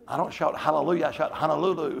 I don't shout hallelujah, I shout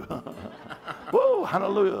Honolulu. Whoa,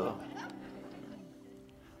 hallelujah.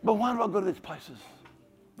 But why do I go to these places?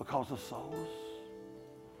 Because of souls.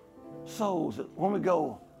 Souls that when we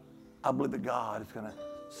go, I believe that God is going to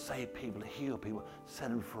save people, heal people, set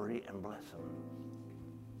them free, and bless them.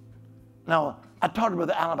 Now, I talked about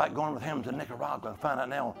the Allen about going with him to Nicaragua and find out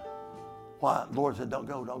now why the Lord said, don't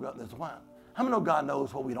go. That's why. How many know God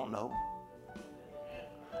knows what we don't know?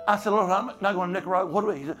 I said, Lord, I'm not going to Nicaragua. What do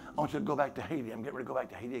we? He said, I want you to go back to Haiti. I'm getting ready to go back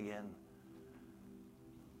to Haiti again.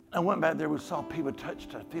 I went back there. We saw people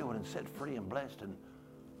touched, healed, and set free and blessed and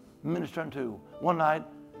ministering to. One night,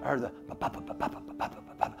 I heard the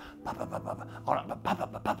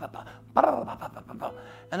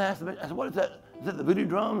and I said, what is that? Is that the voodoo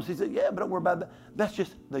drums? He said, yeah, but don't worry about that. That's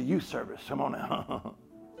just the youth service. Come on now.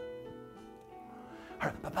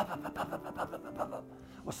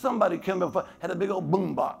 Well, somebody came up, had a big old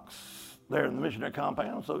boom box there in the missionary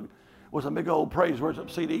compound. So it was a big old praise worship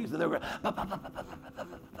CDs, and they were going.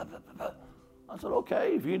 I said,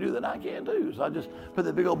 okay, if you can do that, I can too. So I just put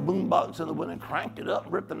the big old boom box in the window and cranked it up,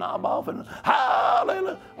 ripped the knob off, and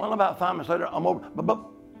hallelujah. Well, about 5 minutes later, I'm over.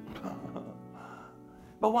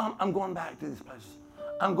 But while I'm going back to these places,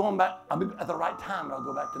 I'm going back. I'll be at the right time. I'll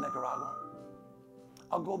go back to Nicaragua.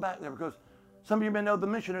 I'll go back there because some of you may know the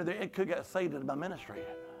missionary there. It could get saved in my ministry,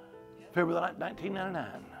 February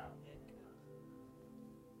 1999.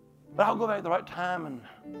 But I'll go back at the right time, and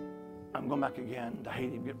I'm going back again to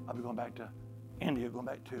Haiti. I'll be going back to India, going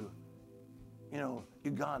back to,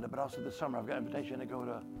 Uganda. But also this summer, I've got an invitation to go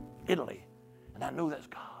to Italy. And I know that's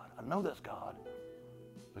God. I know that's God.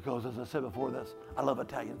 Because as I said before, I love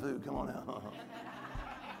Italian food. Come on now.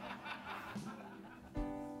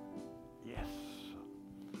 Yes.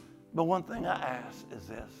 But one thing I ask is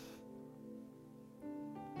this.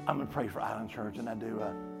 I'm going to pray for Island Church, and I do.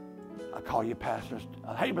 I call you pastors.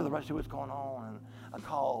 Hey, Brother Rusty, what's going on? And I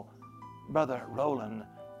call Brother Roland.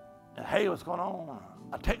 And hey, what's going on?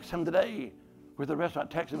 I text him today with the restaurant.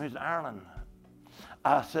 I text him, he's in Ireland.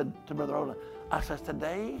 I said to Brother Roland, I said,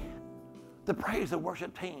 today, the praise and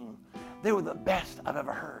worship team, they were the best I've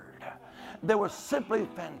ever heard. They were simply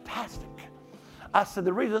fantastic. I said,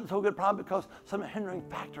 the reason it's so good, probably because some hindering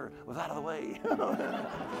factor was out of the way.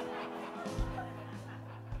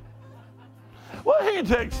 Well, he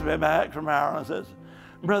texts me back from Ireland and says,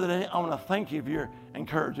 Brother Danny, I want to thank you for your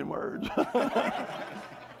encouraging words.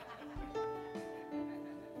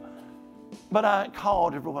 But I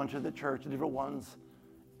called every bunch of the church, the different ones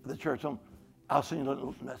of the church. I'll send you a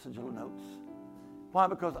little message, little notes. Why?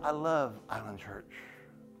 Because I love Island Church.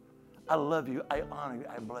 I love you. I honor you.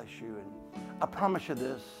 I bless you. And I promise you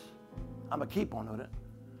this. I'm going to keep on doing it.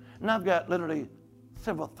 And I've got literally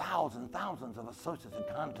several thousands of associates and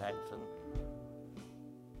contacts.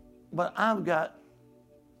 But I've got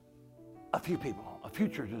a few people, a few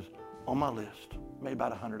churches on my list, maybe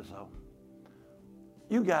about 100 or so.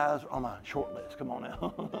 You guys are on my short list. Come on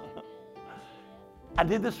now. I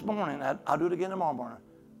did this morning. I'll do it again tomorrow morning.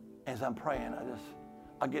 As I'm praying,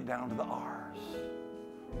 I get down to the R's.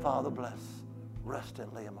 Father, bless Rustin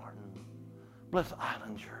and Leah Martin. Bless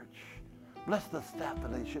Island Church. Bless the staff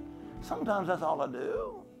that they should. Sometimes that's all I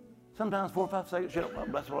do. Sometimes 4 or 5 seconds,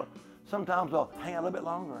 bless the Lord. Sometimes I'll hang out a little bit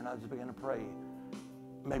longer and I just begin to pray.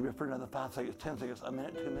 Maybe for another 5 seconds, 10 seconds, a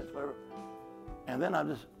minute, 2 minutes, whatever. And then I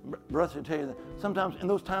just, Rusty tell you that sometimes in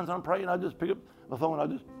those times I'm praying, I just pick up the phone and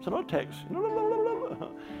I just send a text.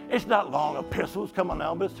 It's not long epistles, come on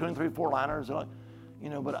now, but it's 2 and 3, 4 liners. But I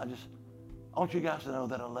want you guys to know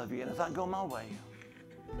that I love you. And as I go my way,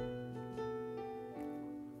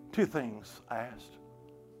 2 things I asked.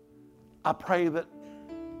 I pray that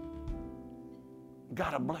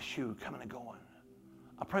God will bless you coming and going.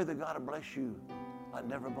 I pray that God will bless you like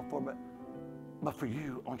never before. But for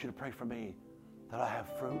you, I want you to pray for me that I have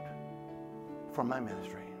fruit from my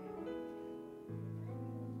ministry.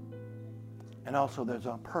 And also, there's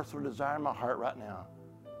a personal desire in my heart right now.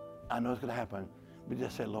 I know it's going to happen. But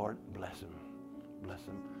just say, Lord, bless him. Bless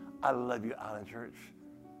him. I love you, Island Church.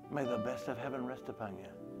 May the best of heaven rest upon you.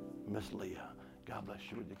 Miss Leah, God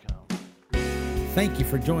bless you. Would you come? Thank you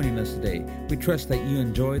for joining us today. We trust that you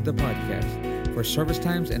enjoyed the podcast. For service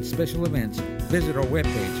times and special events, visit our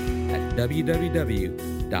webpage at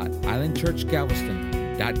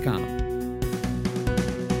www.islandchurchgalveston.com.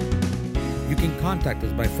 You can contact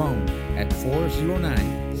us by phone at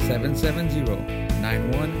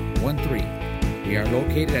 409-770-9113. We are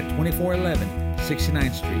located at 2411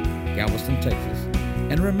 69th Street, Galveston, Texas.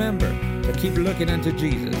 And remember to keep looking unto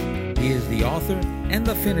Jesus. He is the author and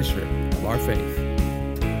the finisher of our faith.